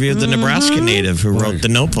we interviewed the Nebraska native who wrote The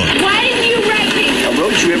Notebook. Why didn't you write me? I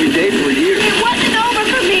wrote you every day for a year. It wasn't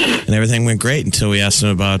over for me. And everything went great until we asked him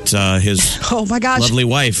about his Oh my gosh. lovely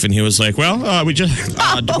wife. And he was like, well, we just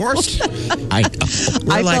divorced. I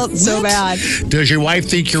felt so bad. Does your wife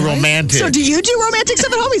think you're romantic? So do you do romantic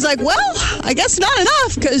stuff at home? He's like, well, I guess not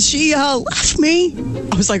enough because she left me.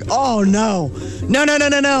 I was like, oh no.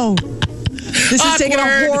 No. This is taking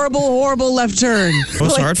a horrible left turn. It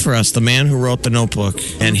was hard for us. The man who wrote The Notebook,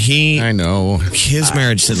 and I know. his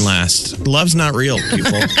marriage didn't last. Love's not real,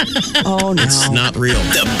 people. Oh no. It's not real.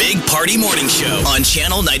 The Big Party Morning Show on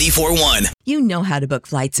Channel 94.1. You know how to book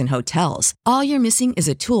flights and hotels. All you're missing is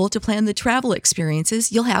a tool to plan the travel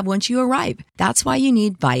experiences you'll have once you arrive. That's why you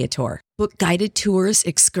need Viator. Book guided tours,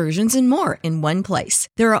 excursions, and more in one place.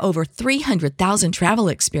 There are over 300,000 travel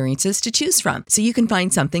experiences to choose from, so you can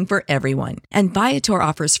find something for everyone. And Viator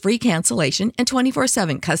offers free cancellation and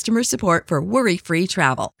 24/7 customer support for worry-free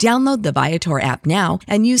travel. Download the Viator app now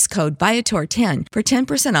and use code Viator10 for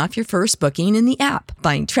 10% off your first booking in the app.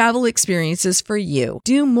 Find travel experiences for you.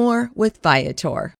 Do more with Viator.